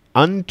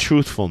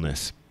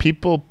 Untruthfulness.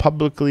 People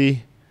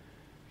publicly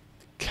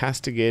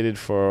castigated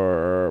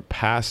for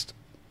past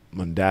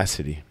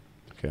mendacity.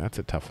 Okay, that's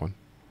a tough one.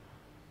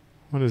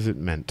 What is it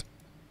meant?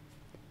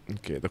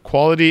 Okay, the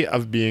quality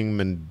of being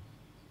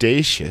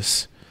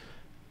mendacious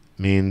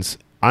means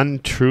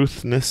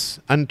untruthfulness,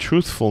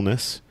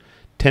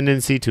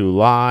 tendency to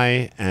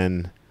lie,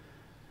 and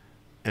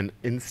an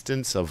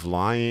instance of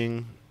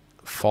lying,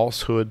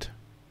 falsehood.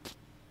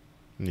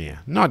 Yeah,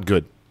 not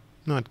good.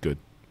 Not good.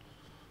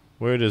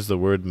 Where does the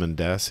word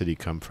mendacity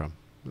come from?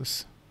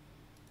 This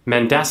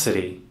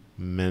Mendacity.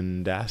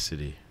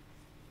 mendacity.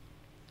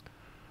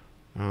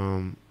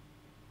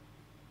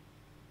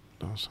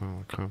 Also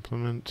a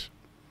compliment.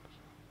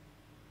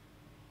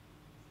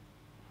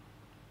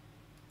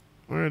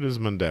 Where does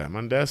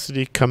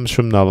mendacity comes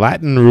from the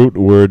Latin root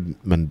word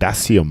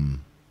mendacium,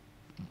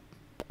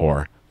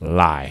 or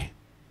lie.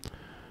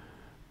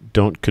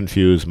 Don't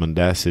confuse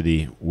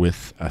mendacity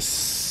with a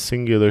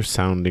singular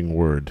sounding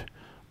word,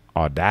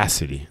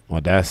 audacity.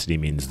 Audacity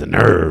means the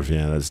nerve.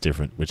 Yeah, that's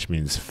different, which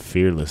means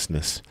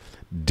fearlessness,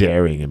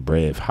 daring and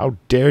brave. How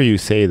dare you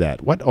say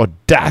that? What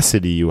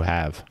audacity you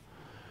have.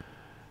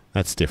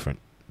 That's different.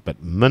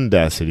 But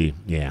mendacity,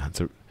 yeah,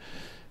 it's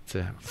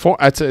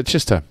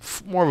just a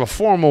more of a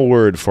formal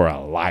word for a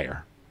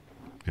liar.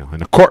 You know,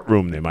 in a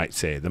courtroom, they might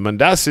say, the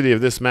mendacity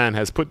of this man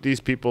has put these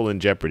people in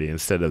jeopardy,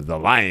 instead of the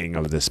lying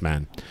of this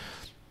man.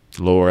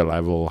 Lower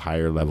level,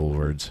 higher level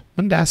words.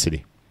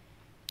 Mendacity.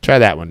 Try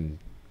that one,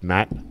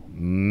 Matt.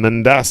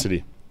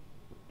 Mendacity.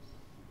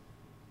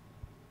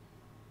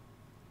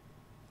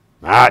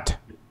 Matt.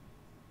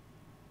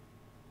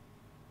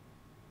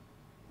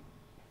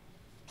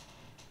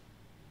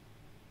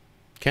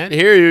 Can't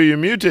hear you. You're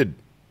muted.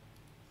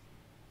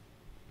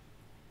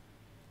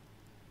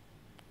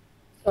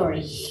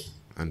 Sorry.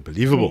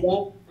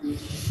 Unbelievable.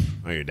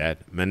 Oh, your dad.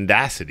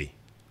 Mendacity.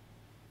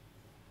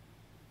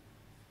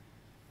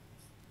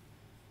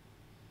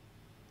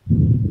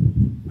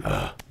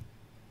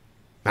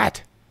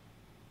 Matt.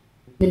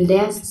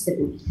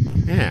 Mendacity.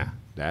 Yeah.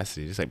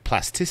 Mendacity. Just like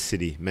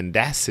plasticity.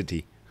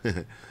 Mendacity.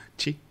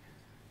 Chi.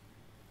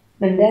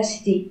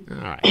 Mendacity. All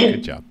right.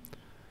 Good job.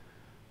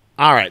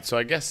 All right. So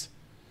I guess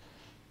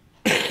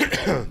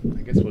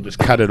we'll just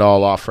cut it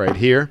all off right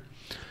here.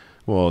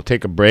 We'll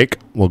take a break.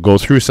 We'll go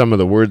through some of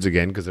the words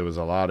again because there was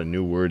a lot of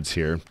new words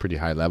here, pretty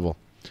high level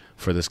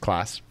for this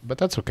class. But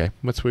that's okay.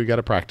 That's what we got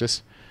to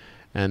practice.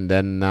 And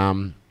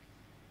then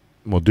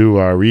we'll do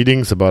our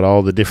readings about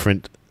all the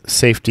different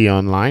safety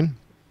online.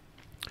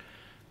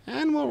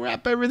 And we'll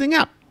wrap everything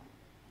up.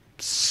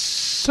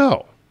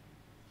 So,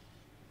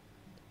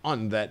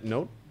 on that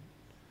note,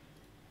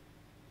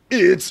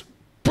 it's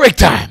break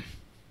time.